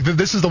portal? Like,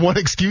 this is the one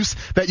excuse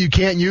that you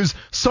can't use?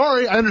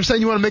 Sorry, I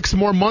understand you want to make some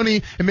more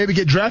money and maybe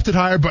get drafted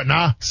higher, but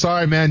nah,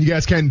 sorry, man, you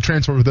guys can't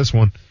transfer with this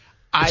one.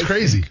 It's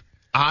crazy.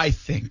 I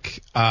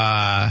think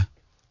it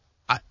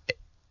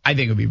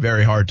would be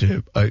very hard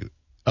to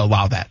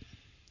allow that.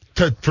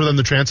 For them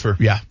to transfer?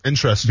 Yeah.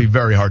 Interesting. It would be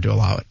very hard to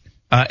allow it.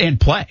 And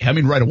play. I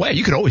mean, right away.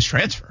 You could always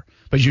transfer,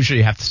 but usually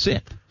you have to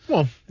sit.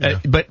 Well, yeah.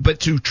 But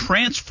to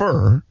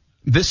transfer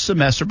this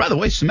semester, by the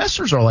way,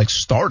 semesters are like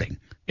starting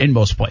in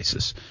most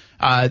places.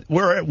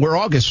 We're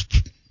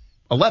August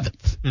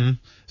 11th,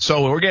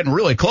 so we're getting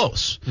really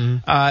close.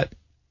 I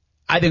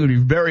think it would be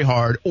very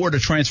hard, or to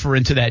transfer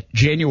into that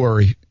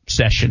January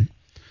session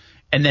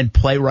and then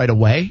play right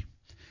away.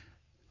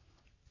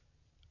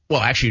 Well,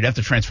 actually, you'd have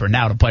to transfer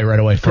now to play right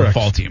away for a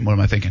fall team. What am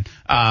I thinking?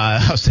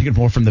 I was thinking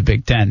more from the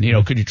Big Ten.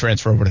 Could you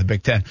transfer over to the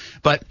Big Ten?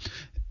 But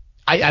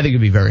I think it'd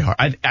be very hard.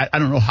 I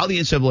don't know how the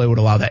NCAA would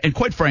allow that. And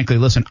quite frankly,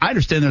 listen, I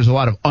understand there's a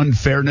lot of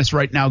unfairness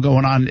right now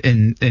going on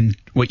in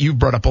what you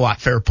brought up a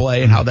lot, fair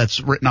play, and how that's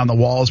written on the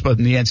walls, but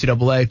in the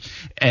NCAA,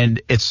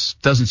 and it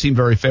doesn't seem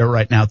very fair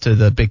right now to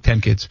the Big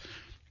Ten kids.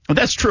 Well,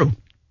 that's true.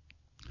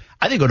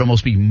 I think it would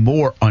almost be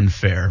more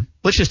unfair.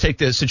 Let's just take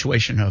the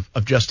situation of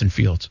Justin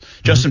Fields.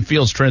 Justin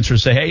Fields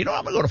transfers, say, hey, I'm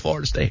going to go to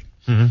Florida State.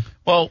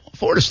 Well,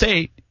 Florida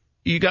State,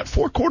 you got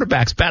 4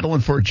 quarterbacks battling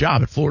for a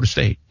job at Florida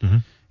State.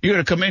 You're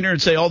going to come in here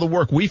and say all the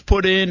work we've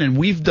put in and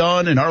we've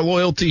done and our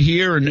loyalty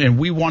here and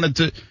we wanted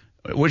to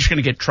 – we're just going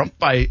to get trumped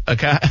by a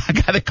guy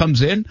that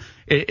comes in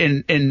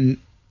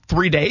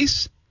 3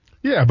 days?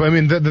 Yeah, but I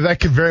mean, that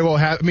could very well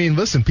happen. I mean,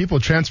 listen, people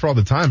transfer all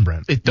the time,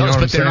 Brent. It does,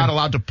 but they're not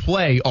allowed to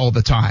play all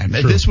the time.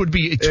 True. This would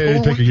be be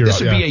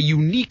a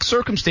unique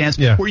circumstance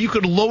where you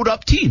could load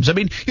up teams. I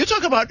mean, you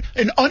talk about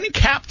an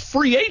uncapped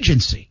free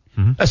agency,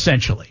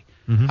 essentially.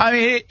 I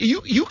mean,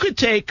 you could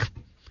take –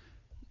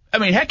 I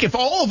mean, heck, if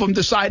all of them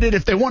decided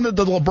if they wanted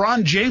to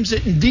LeBron James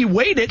it and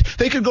D-Wade it,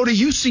 they could go to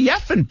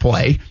UCF and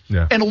play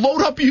and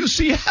load up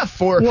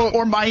UCF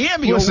or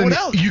Miami or what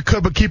else. You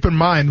could, but keep in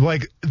mind,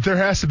 like, there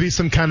has to be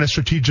some kind of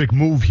strategic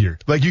move here.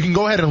 Like, you can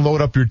go ahead and load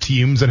up your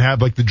teams and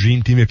have, like, the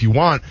dream team if you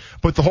want,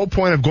 but the whole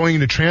point of going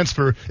into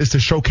transfer is to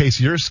showcase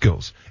your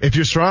skills. If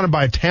you're surrounded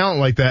by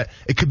talent like that,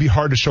 it could be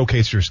hard to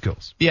showcase your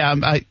skills. Yeah,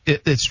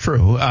 it's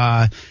true.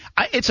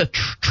 It's a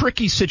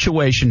tricky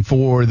situation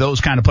for those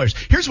kind of players.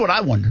 Here's what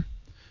I wonder.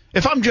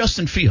 If I'm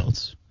Justin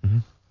Fields,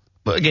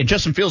 but again,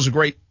 Justin Fields is a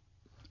great.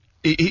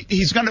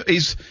 He's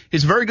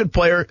a very good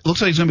player. Looks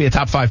like he's going to be a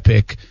top 5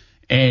 pick,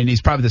 and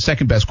he's probably the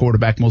second best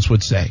quarterback, most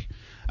would say.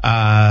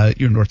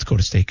 Your North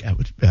Dakota State guy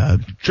would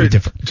be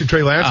different. To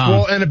Trey Lance?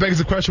 Well, and it begs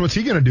the question, what's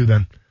he going to do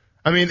then?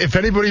 I mean, if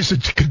anybody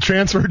could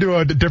transfer to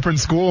a different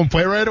school and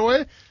play right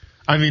away,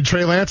 I mean,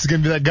 Trey Lance is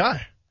going to be that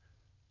guy.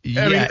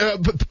 Yeah. I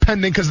mean,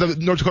 pending because the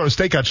North Dakota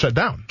State got shut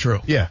down. True.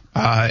 Yeah.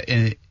 But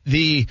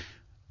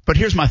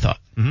here's my thought.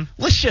 Mm-hmm.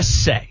 Let's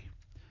just say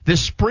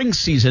this spring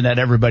season that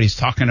everybody's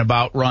talking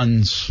about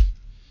runs,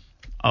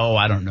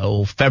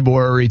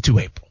 February to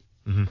April.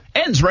 Mm-hmm.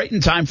 Ends right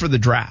in time for the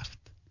draft.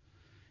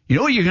 You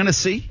know what you're going to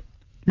see?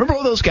 Remember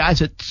all those guys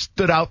that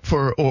stood out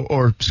for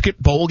or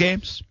skipped bowl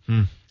games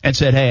and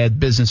said, hey, I had a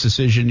business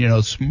decision,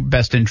 it's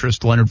best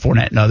interest, Leonard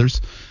Fournette and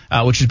others,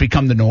 which has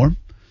become the norm.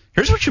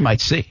 Here's what you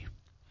might see.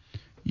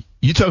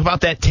 You talk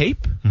about that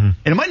tape, and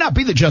it might not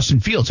be the Justin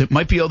Fields. It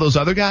might be all those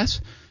other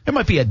guys. There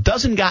might be a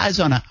dozen guys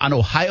on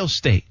Ohio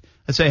State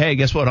that say, hey,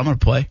 guess what? I'm going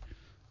to play,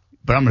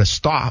 but I'm going to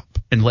stop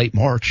in late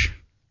March.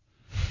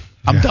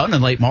 I'm done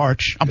in late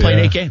March. I'm playing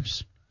 8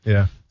 games.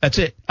 Yeah. That's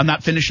it. I'm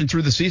not finishing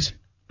through the season.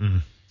 Mm-hmm.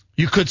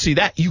 You could see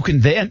that. You can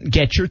then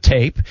get your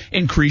tape,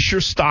 increase your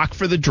stock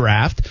for the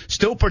draft,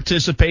 still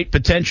participate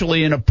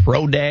potentially in a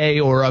pro day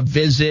or a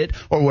visit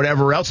or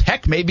whatever else.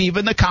 Heck, maybe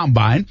even the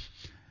combine.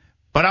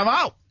 But I'm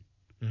out.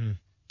 Mm-hmm.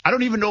 I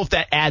don't even know if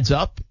that adds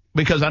up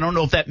because I don't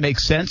know if that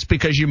makes sense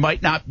because you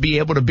might not be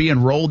able to be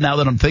enrolled now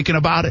that I'm thinking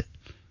about it.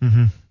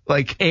 Mm-hmm.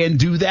 And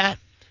do that.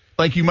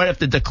 You might have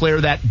to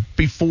declare that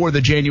before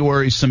the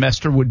January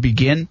semester would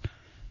begin.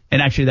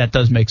 And actually, that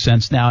does make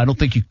sense now. I don't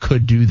think you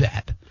could do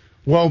that.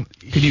 Well,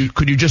 could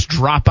you just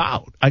drop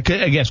out? I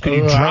guess could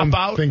you drop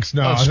out of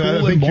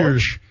school in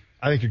March?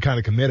 I think you're kind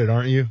of committed,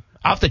 aren't you?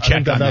 I'll have to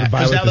check on that.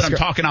 Because now that I'm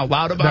talking out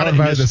loud about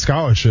it, the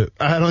scholarship.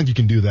 I don't think you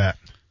can do that.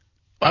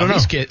 I don't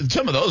know.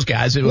 Some of those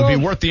guys, it would be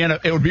worth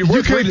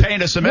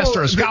repaying a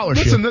semester of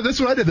scholarship. Listen, that's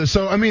what I did.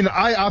 So I mean,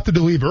 I opted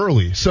to leave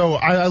early, so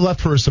I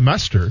left for a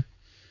semester.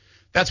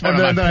 That's my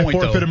point, I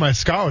forfeited my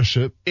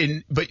scholarship.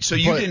 So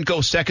you didn't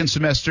go second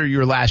semester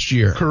your last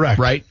year. Correct.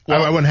 Right?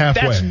 Well, I went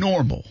halfway. That's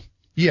normal.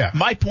 Yeah.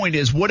 My point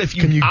is, what if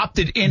you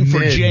opted in for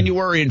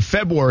January and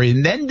February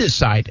and then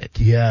decided?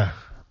 Yeah.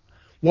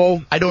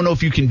 Well, I don't know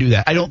if you can do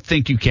that. I don't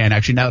think you can,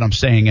 actually, now that I'm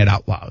saying it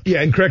out loud.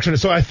 Yeah, and correction.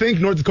 So I think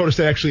North Dakota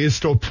State actually is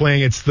still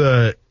playing. It's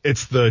the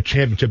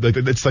championship.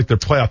 It's like their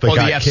playoff. The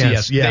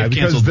FCS. Yeah, they've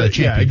canceled the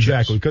championship. Yeah,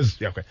 exactly.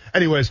 Okay.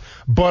 Anyways,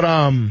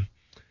 but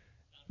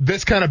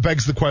this kind of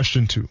begs the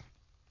question too.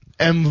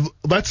 And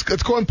let's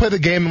go and play the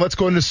game, and let's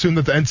go and assume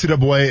that the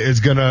NCAA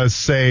is going to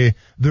say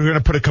they're going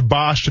to put a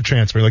kibosh to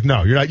transfer. Like,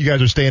 no, you're not. You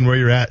guys are staying where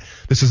you're at.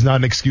 This is not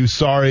an excuse.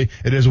 Sorry.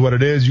 It is what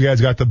it is. You guys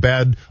got the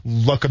bad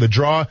luck of the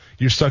draw.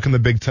 You're stuck in the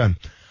Big Ten.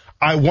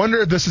 I wonder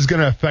if this is going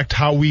to affect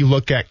how we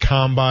look at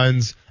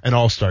combines and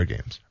all-star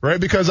games, right?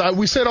 Because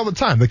we say it all the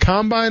time. The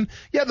combine,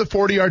 the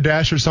 40-yard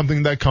dash or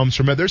something that comes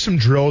from it. There's some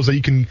drills that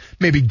you can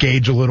maybe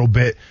gauge a little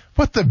bit.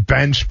 But the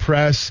bench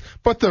press,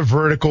 but the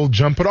vertical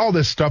jump, but all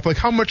this stuff, like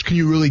how much can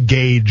you really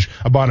gauge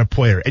about a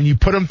player? And you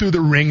put them through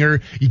the ringer.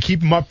 You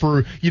keep them up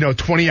for,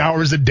 20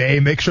 hours a day.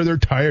 Make sure they're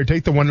tired.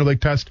 Take the Wonderlic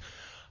test.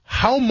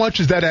 How much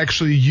is that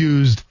actually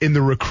used in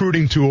the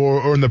recruiting tool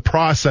or in the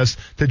process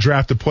to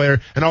draft a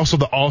player and also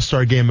the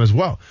all-star game as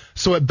well?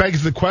 So it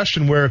begs the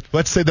question where,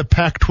 let's say the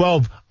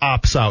Pac-12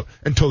 opts out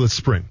until the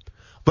spring.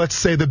 Let's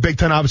say the Big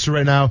Ten obviously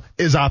right now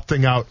is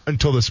opting out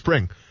until the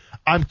spring.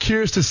 I'm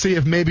curious to see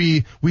if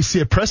maybe we see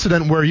a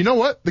precedent where, you know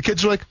what? The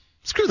kids are like,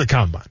 screw the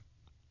combine.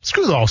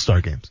 Screw the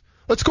all-star games.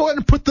 Let's go ahead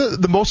and put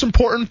the most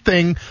important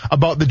thing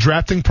about the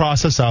drafting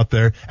process out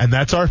there, and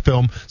that's our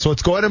film. So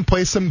let's go ahead and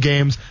play some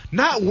games,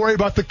 not worry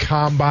about the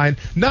combine,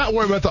 not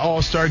worry about the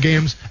all-star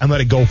games, and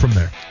let it go from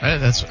there.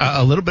 That's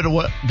a little bit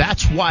of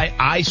that's why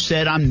I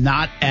said I'm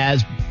not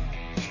as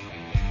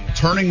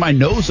turning my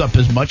nose up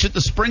as much at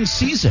the spring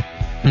season.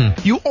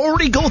 You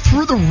already go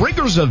through the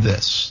rigors of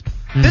this.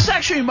 This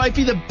actually might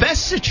be the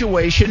best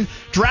situation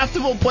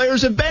draftable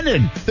players have been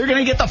in. They're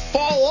going to get the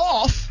fall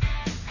off,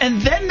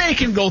 and then they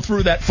can go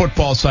through that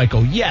football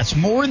cycle. Yes,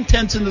 more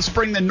intense in the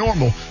spring than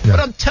normal. Yeah. But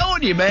I'm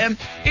telling you, man,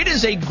 it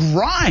is a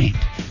grind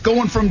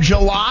going from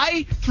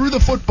July through the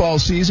football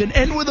season,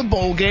 end with a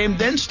bowl game,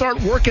 then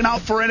start working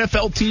out for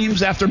NFL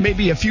teams after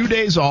maybe a few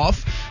days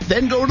off,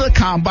 then go to the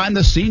combine,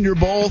 the Senior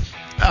Bowl,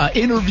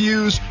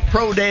 interviews,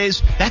 pro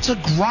days. That's a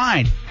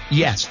grind.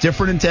 Yes,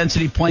 different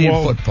intensity playing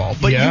football.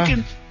 But you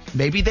can...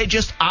 Maybe they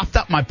just opt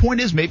out. My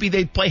point is maybe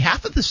they play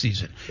half of the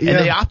season and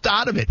they opt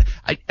out of it.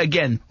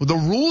 Again, the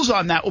rules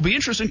on that will be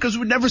interesting because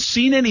we've never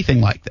seen anything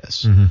like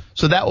this. Mm-hmm.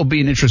 So that will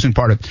be an interesting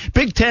part of it.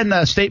 Big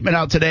Ten statement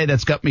out today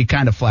that's got me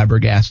kind of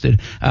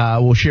flabbergasted.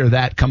 We'll share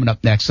that coming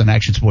up next on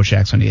Action Sports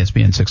Jax on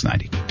ESPN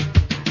 690.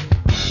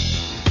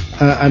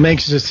 I'm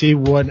anxious to see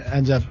what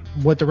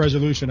the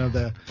resolution of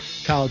the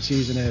college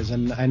season is.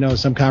 And I know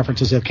some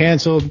conferences have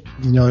canceled.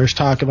 There's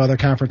talk of other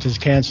conferences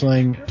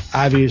canceling.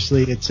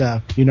 Obviously, it's,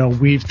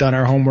 we've done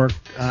our homework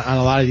on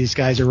a lot of these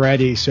guys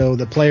already. So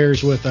the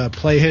players with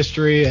play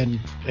history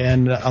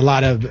and a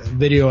lot of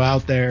video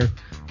out there,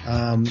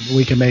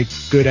 we can make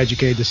good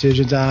educated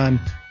decisions on.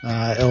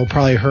 It'll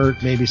probably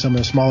hurt maybe some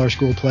of the smaller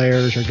school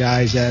players or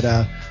guys that,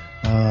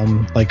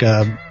 like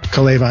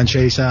Kalavon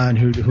Chason,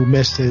 who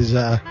missed his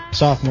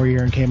sophomore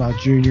year and came out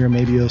junior.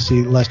 Maybe you'll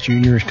see less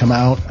juniors come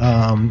out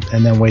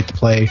and then wait to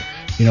play,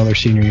 their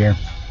senior year.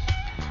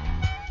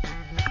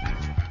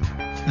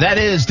 That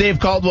is Dave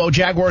Caldwell,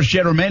 Jaguars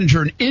general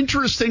manager. An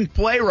interesting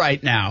play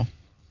right now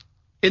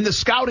in the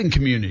scouting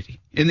community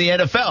in the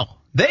NFL.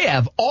 They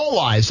have all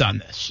eyes on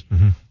this.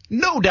 Mm-hmm.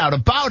 No doubt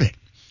about it.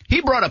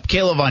 He brought up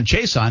Kalavon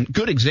Chason,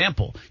 good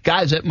example.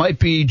 Guys that might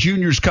be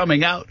juniors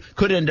coming out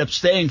could end up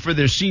staying for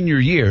their senior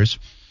years,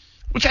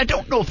 which I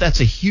don't know if that's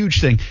a huge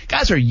thing.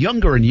 Guys are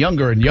younger and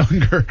younger and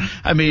younger.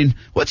 I mean,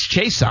 what's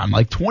Chason,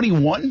 like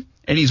 21?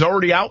 And he's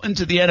already out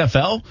into the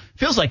NFL?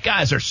 Feels like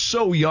guys are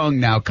so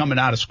young now coming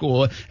out of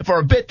school. For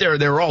a bit there,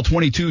 they were all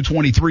 22,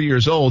 23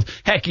 years old.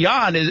 Heck,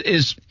 Jan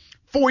is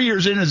 4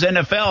 years in his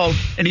NFL,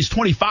 and he's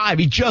 25.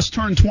 He just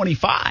turned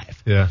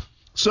 25. Yeah.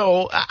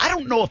 So I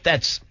don't know if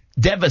that's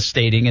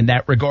devastating in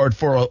that regard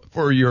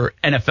for your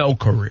NFL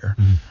career.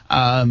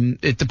 Mm-hmm.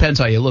 It depends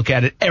how you look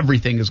at it.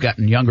 Everything has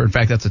gotten younger. In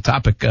fact, that's a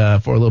topic for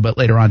a little bit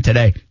later on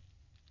today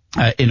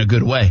in a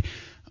good way.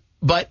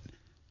 But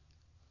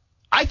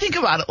I think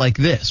about it like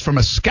this. From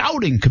a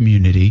scouting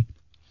community,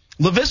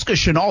 Laviska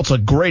Shenault's a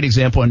great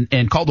example,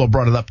 and Caldwell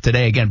brought it up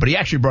today again, but he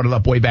actually brought it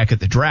up way back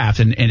at the draft,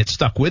 and it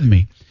stuck with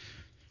me.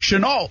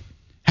 Shenault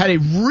had a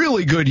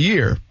really good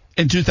year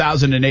in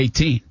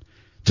 2018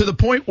 to the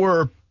point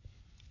where,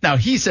 now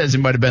he says he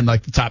might have been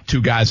like the top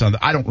two guys on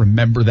I don't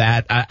remember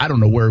that. I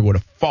don't know where he would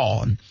have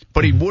fallen,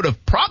 but he would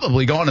have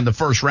probably gone in the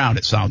first round,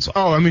 it sounds like.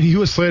 Oh, I mean, he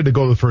was slated to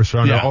go the first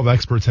round. Yeah. All the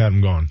experts had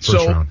him going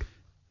first round.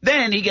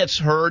 Then he gets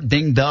hurt,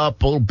 dinged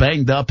up, a little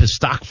banged up. His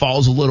stock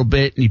falls a little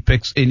bit, and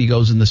he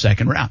goes in the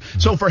second round. Mm-hmm.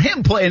 So for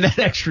him, playing that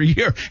extra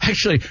year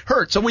actually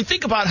hurt. So we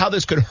think about how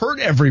this could hurt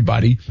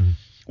everybody. Mm-hmm.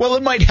 Well,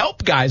 it might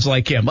help guys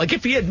like him. Like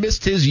if he had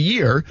missed his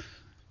year,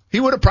 he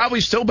would have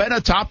probably still been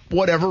a top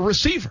whatever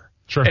receiver.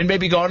 Sure. And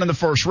maybe gone in the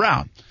first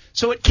round.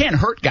 So it can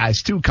hurt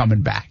guys, too,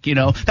 coming back.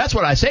 That's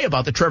what I say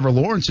about the Trevor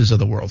Lawrences of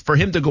the world. For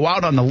him to go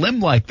out on a limb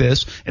like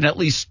this and at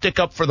least stick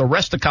up for the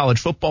rest of college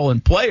football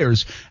and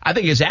players, I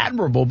think is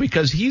admirable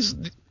because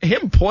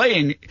him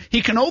playing,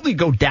 he can only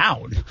go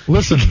down.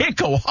 Listen, he can't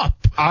go up.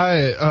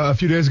 A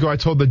few days ago, I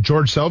told the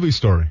George Selvey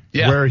story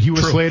where he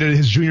was slated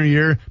his junior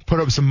year, put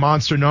up some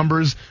monster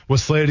numbers,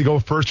 was slated to go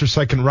first or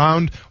second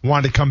round,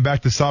 wanted to come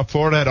back to South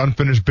Florida, had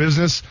unfinished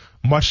business.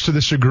 Much to the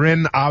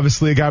chagrin,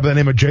 obviously, a guy by the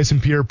name of Jason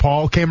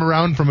Pierre-Paul came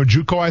around from a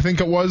JUCO, I think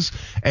it was,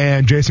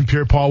 and Jason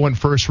Pierre-Paul went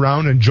first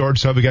round, and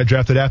George Selvey got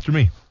drafted after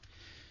me.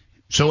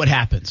 So it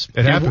happens.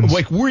 It happens.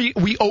 Like we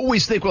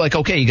always think we're like,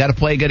 okay, you got to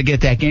play, got to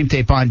get that game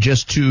tape on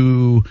just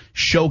to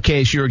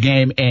showcase your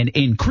game and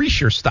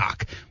increase your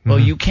stock. Well,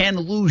 you can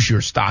lose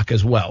your stock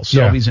as well.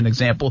 Selvey's an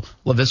example.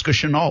 Laviska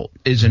Shenault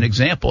is an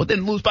example. It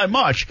didn't lose by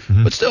much,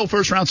 but still,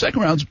 first round,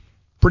 second round's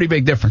pretty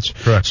big difference.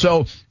 Correct.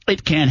 So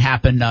it can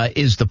happen.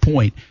 Is the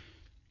point?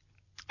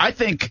 I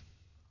think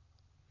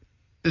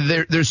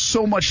there's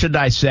so much to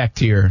dissect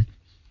here.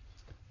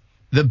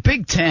 The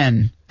Big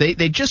Ten,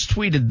 they just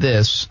tweeted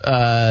this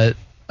a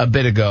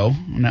bit ago.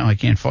 Now I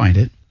can't find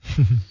it,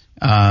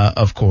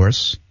 of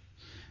course.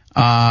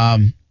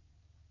 I'm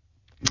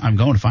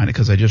going to find it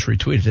because I just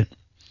retweeted it.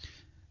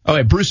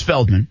 Okay, Bruce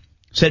Feldman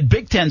said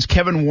Big Ten's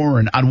Kevin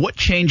Warren on what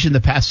changed in the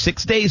past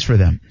 6 days for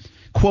them.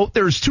 Quote,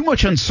 there's too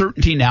much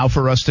uncertainty now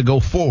for us to go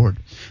forward.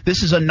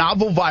 This is a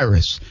novel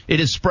virus. It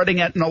is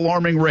spreading at an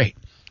alarming rate.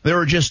 There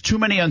are just too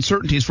many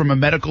uncertainties from a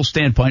medical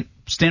standpoint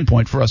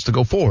for us to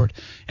go forward.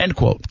 End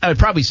quote. I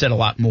probably said a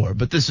lot more,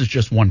 but this is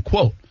just one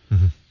quote.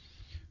 Mm-hmm.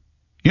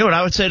 You know what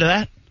I would say to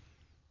that?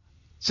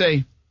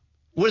 Say,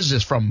 what is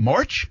this, from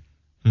March?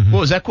 Mm-hmm. What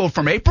was that quote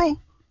from April?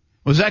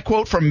 Was that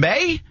quote from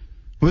May?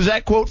 Was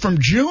that quote from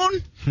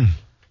June?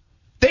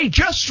 They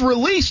just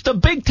released a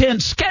Big Ten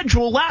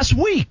schedule last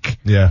week.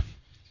 Yeah.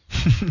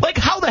 Like,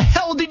 how the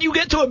hell did you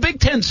get to a Big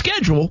Ten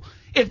schedule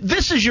if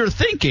this is your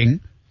thinking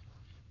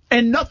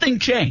and nothing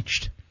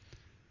changed?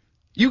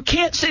 You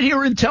can't sit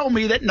here and tell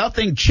me that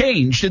nothing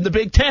changed in the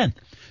Big Ten.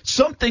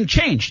 Something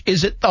changed.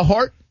 Is it the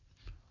heart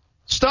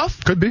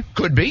stuff? Could be.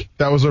 Could be.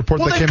 That was a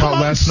report that came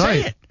out last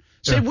night. Say it.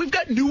 Say, we've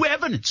got new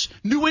evidence,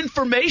 new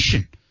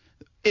information.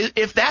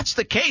 If that's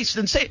the case,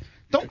 then say it.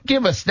 Don't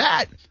give us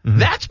that. Mm-hmm.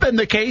 That's been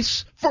the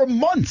case for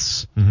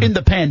months in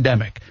the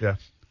pandemic. Yeah.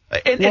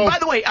 And by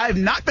the way, I have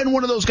not been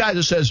one of those guys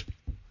that says,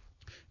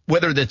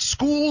 whether that's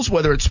schools,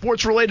 whether it's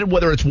sports related,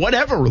 whether it's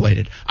whatever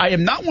related, I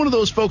am not one of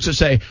those folks that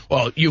say,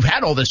 well, you've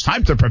had all this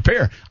time to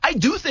prepare. I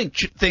do think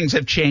things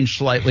have changed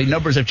slightly.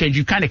 Numbers have changed.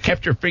 You kind of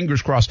kept your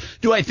fingers crossed.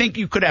 Do I think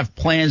you could have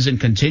plans and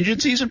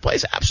contingencies in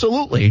place?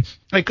 Absolutely.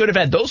 I could have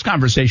had those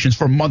conversations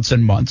for months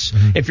and months.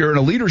 Mm-hmm. If you're in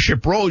a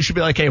leadership role, you should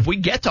be like, hey, if we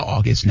get to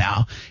August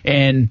now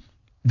and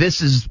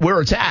this is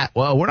where it's at,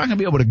 well, we're not going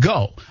to be able to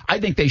go. I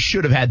think they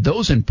should have had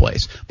those in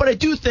place. But I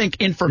do think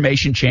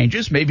information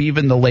changes, maybe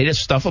even the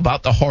latest stuff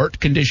about the heart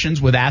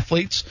conditions with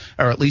athletes,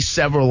 or at least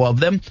several of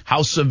them.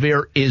 How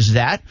severe is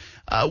that?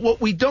 What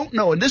we don't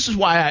know, and this is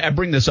why I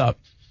bring this up,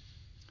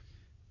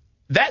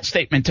 that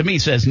statement to me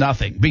says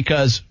nothing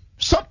because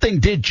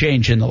something did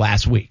change in the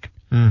last week.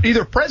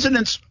 Either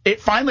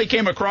it finally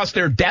came across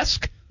their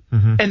desk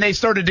and they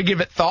started to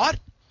give it thought,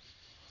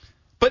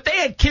 but they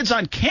had kids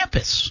on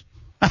campus.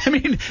 I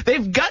mean,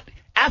 they've got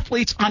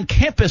athletes on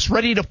campus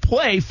ready to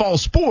play fall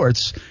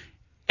sports,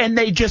 and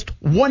they just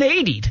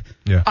 180'd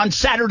on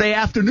Saturday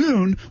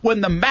afternoon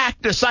when the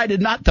MAC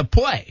decided not to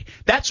play.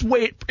 That's the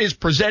way it is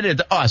presented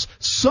to us.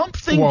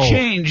 Something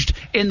changed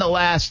in the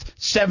last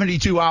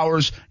 72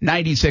 hours,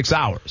 96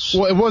 hours.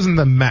 Well, it wasn't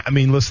the MAC. I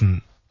mean,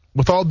 listen,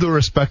 with all due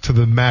respect to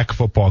the MAC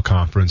football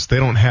conference, they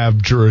don't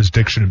have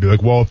jurisdiction to be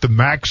like, well, if the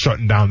MAC's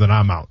shutting down, then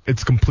I'm out.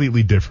 It's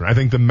completely different. I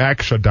think the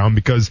MAC shut down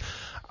because,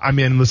 I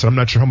mean, listen, I'm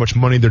not sure how much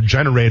money they're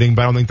generating,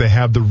 but I don't think they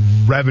have the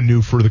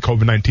revenue for the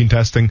COVID-19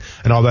 testing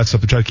and all that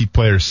stuff to try to keep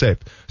players safe.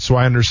 So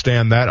I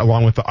understand that,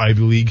 along with the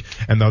Ivy League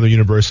and the other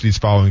universities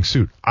following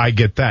suit. I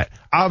get that.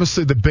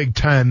 Obviously, the Big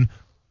Ten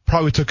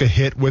probably took a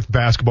hit with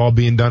basketball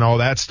being done, all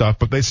that stuff,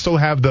 but they still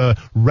have the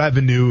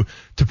revenue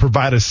to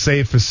provide a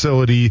safe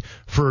facility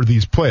for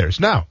these players.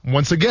 Now,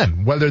 once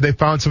again, whether they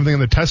found something in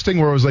the testing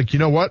where it was like, you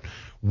know what,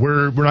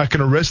 we're not going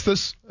to risk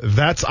this,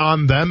 that's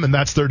on them and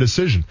that's their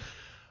decision.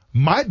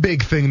 My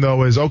big thing,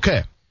 though, is,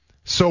 okay,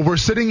 so we're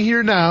sitting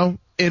here now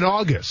in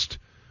August.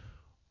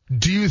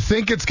 Do you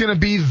think it's going to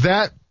be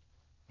that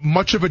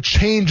much of a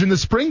change in the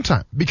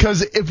springtime?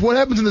 Because if what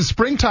happens in the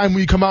springtime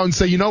when you come out and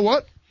say, you know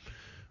what,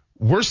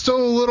 we're still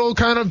a little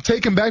kind of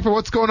taken back by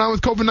what's going on with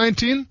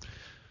COVID-19,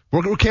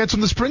 we're canceling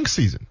the spring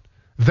season.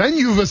 Then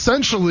you've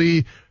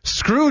essentially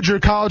screwed your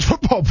college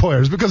football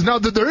players because now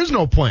that there is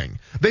no playing.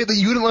 You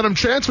didn't let them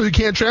transfer, you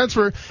can't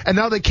transfer, and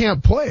now they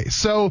can't play.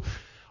 So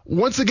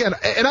once again,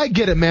 and I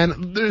get it,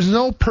 man, there's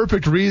no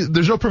perfect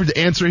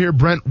answer here,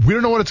 Brent. We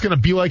don't know what it's going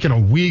to be like in a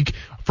week,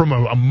 from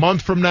a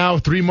month from now,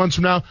 3 months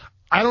from now.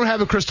 I don't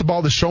have a crystal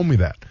ball to show me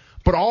that.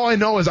 But all I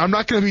know is I'm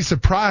not going to be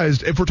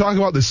surprised if we're talking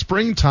about the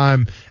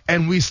springtime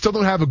and we still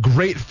don't have a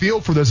great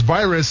feel for this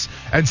virus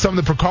and some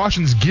of the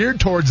precautions geared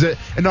towards it.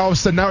 And all of a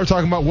sudden now we're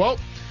talking about, well,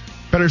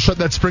 better shut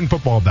that spring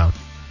football down.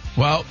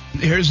 Well,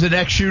 here's the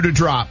next shoe to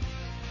drop.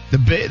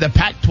 The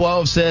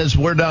Pac-12 says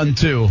we're done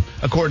too,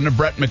 according to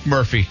Brett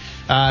McMurphy.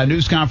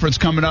 News conference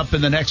coming up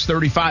in the next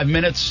 35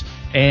 minutes,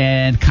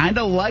 and kind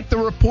of like the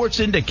reports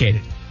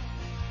indicated.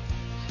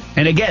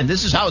 And again,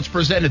 this is how it's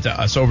presented to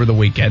us over the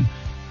weekend.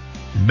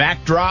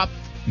 MAC dropped,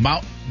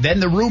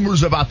 then the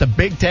rumors about the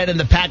Big Ten and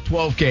the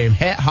Pac-12 came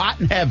hot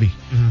and heavy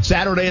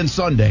Saturday and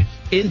Sunday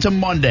into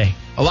Monday.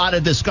 A lot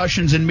of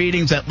discussions and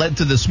meetings that led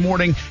to this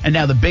morning, and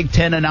now the Big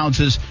Ten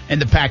announces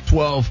and the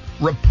Pac-12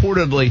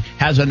 reportedly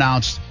has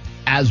announced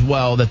as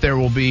well that there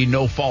will be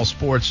no fall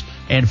sports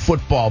and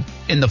football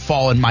in the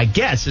fall, and my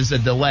guess is a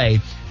delay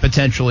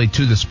potentially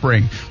to the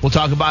spring. We'll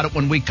talk about it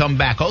when we come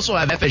back. Also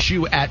have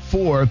FSU at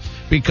 4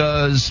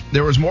 because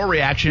there was more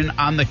reaction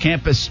on the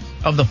campus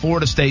of the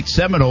Florida State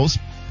Seminoles.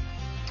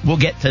 We'll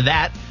get to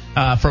that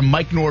from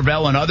Mike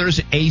Norvell and others.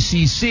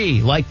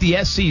 ACC, like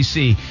the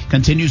SEC,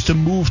 continues to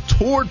move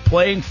toward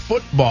playing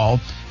football.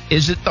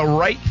 Is it the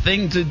right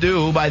thing to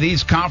do by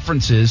these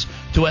conferences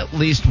to at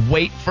least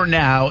wait for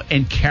now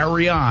and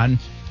carry on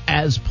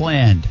as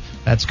planned?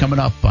 That's coming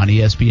up on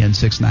ESPN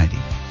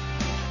 690.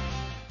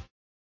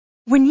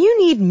 When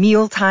you need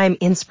mealtime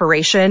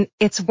inspiration,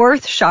 it's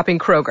worth shopping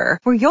Kroger,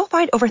 where you'll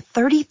find over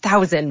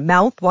 30,000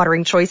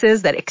 mouth-watering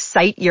choices that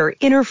excite your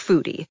inner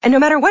foodie. And no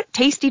matter what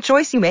tasty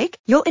choice you make,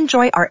 you'll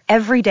enjoy our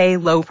everyday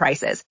low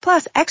prices,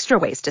 plus extra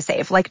ways to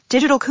save, like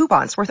digital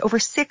coupons worth over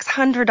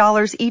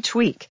 $600 each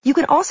week. You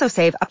can also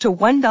save up to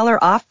 $1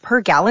 off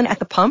per gallon at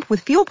the pump with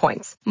fuel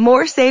points.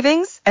 More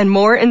savings and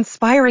more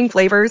inspiring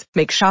flavors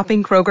make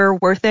shopping Kroger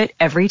worth it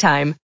every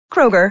time.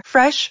 Kroger,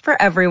 fresh for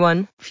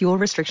everyone. Fuel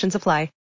restrictions apply.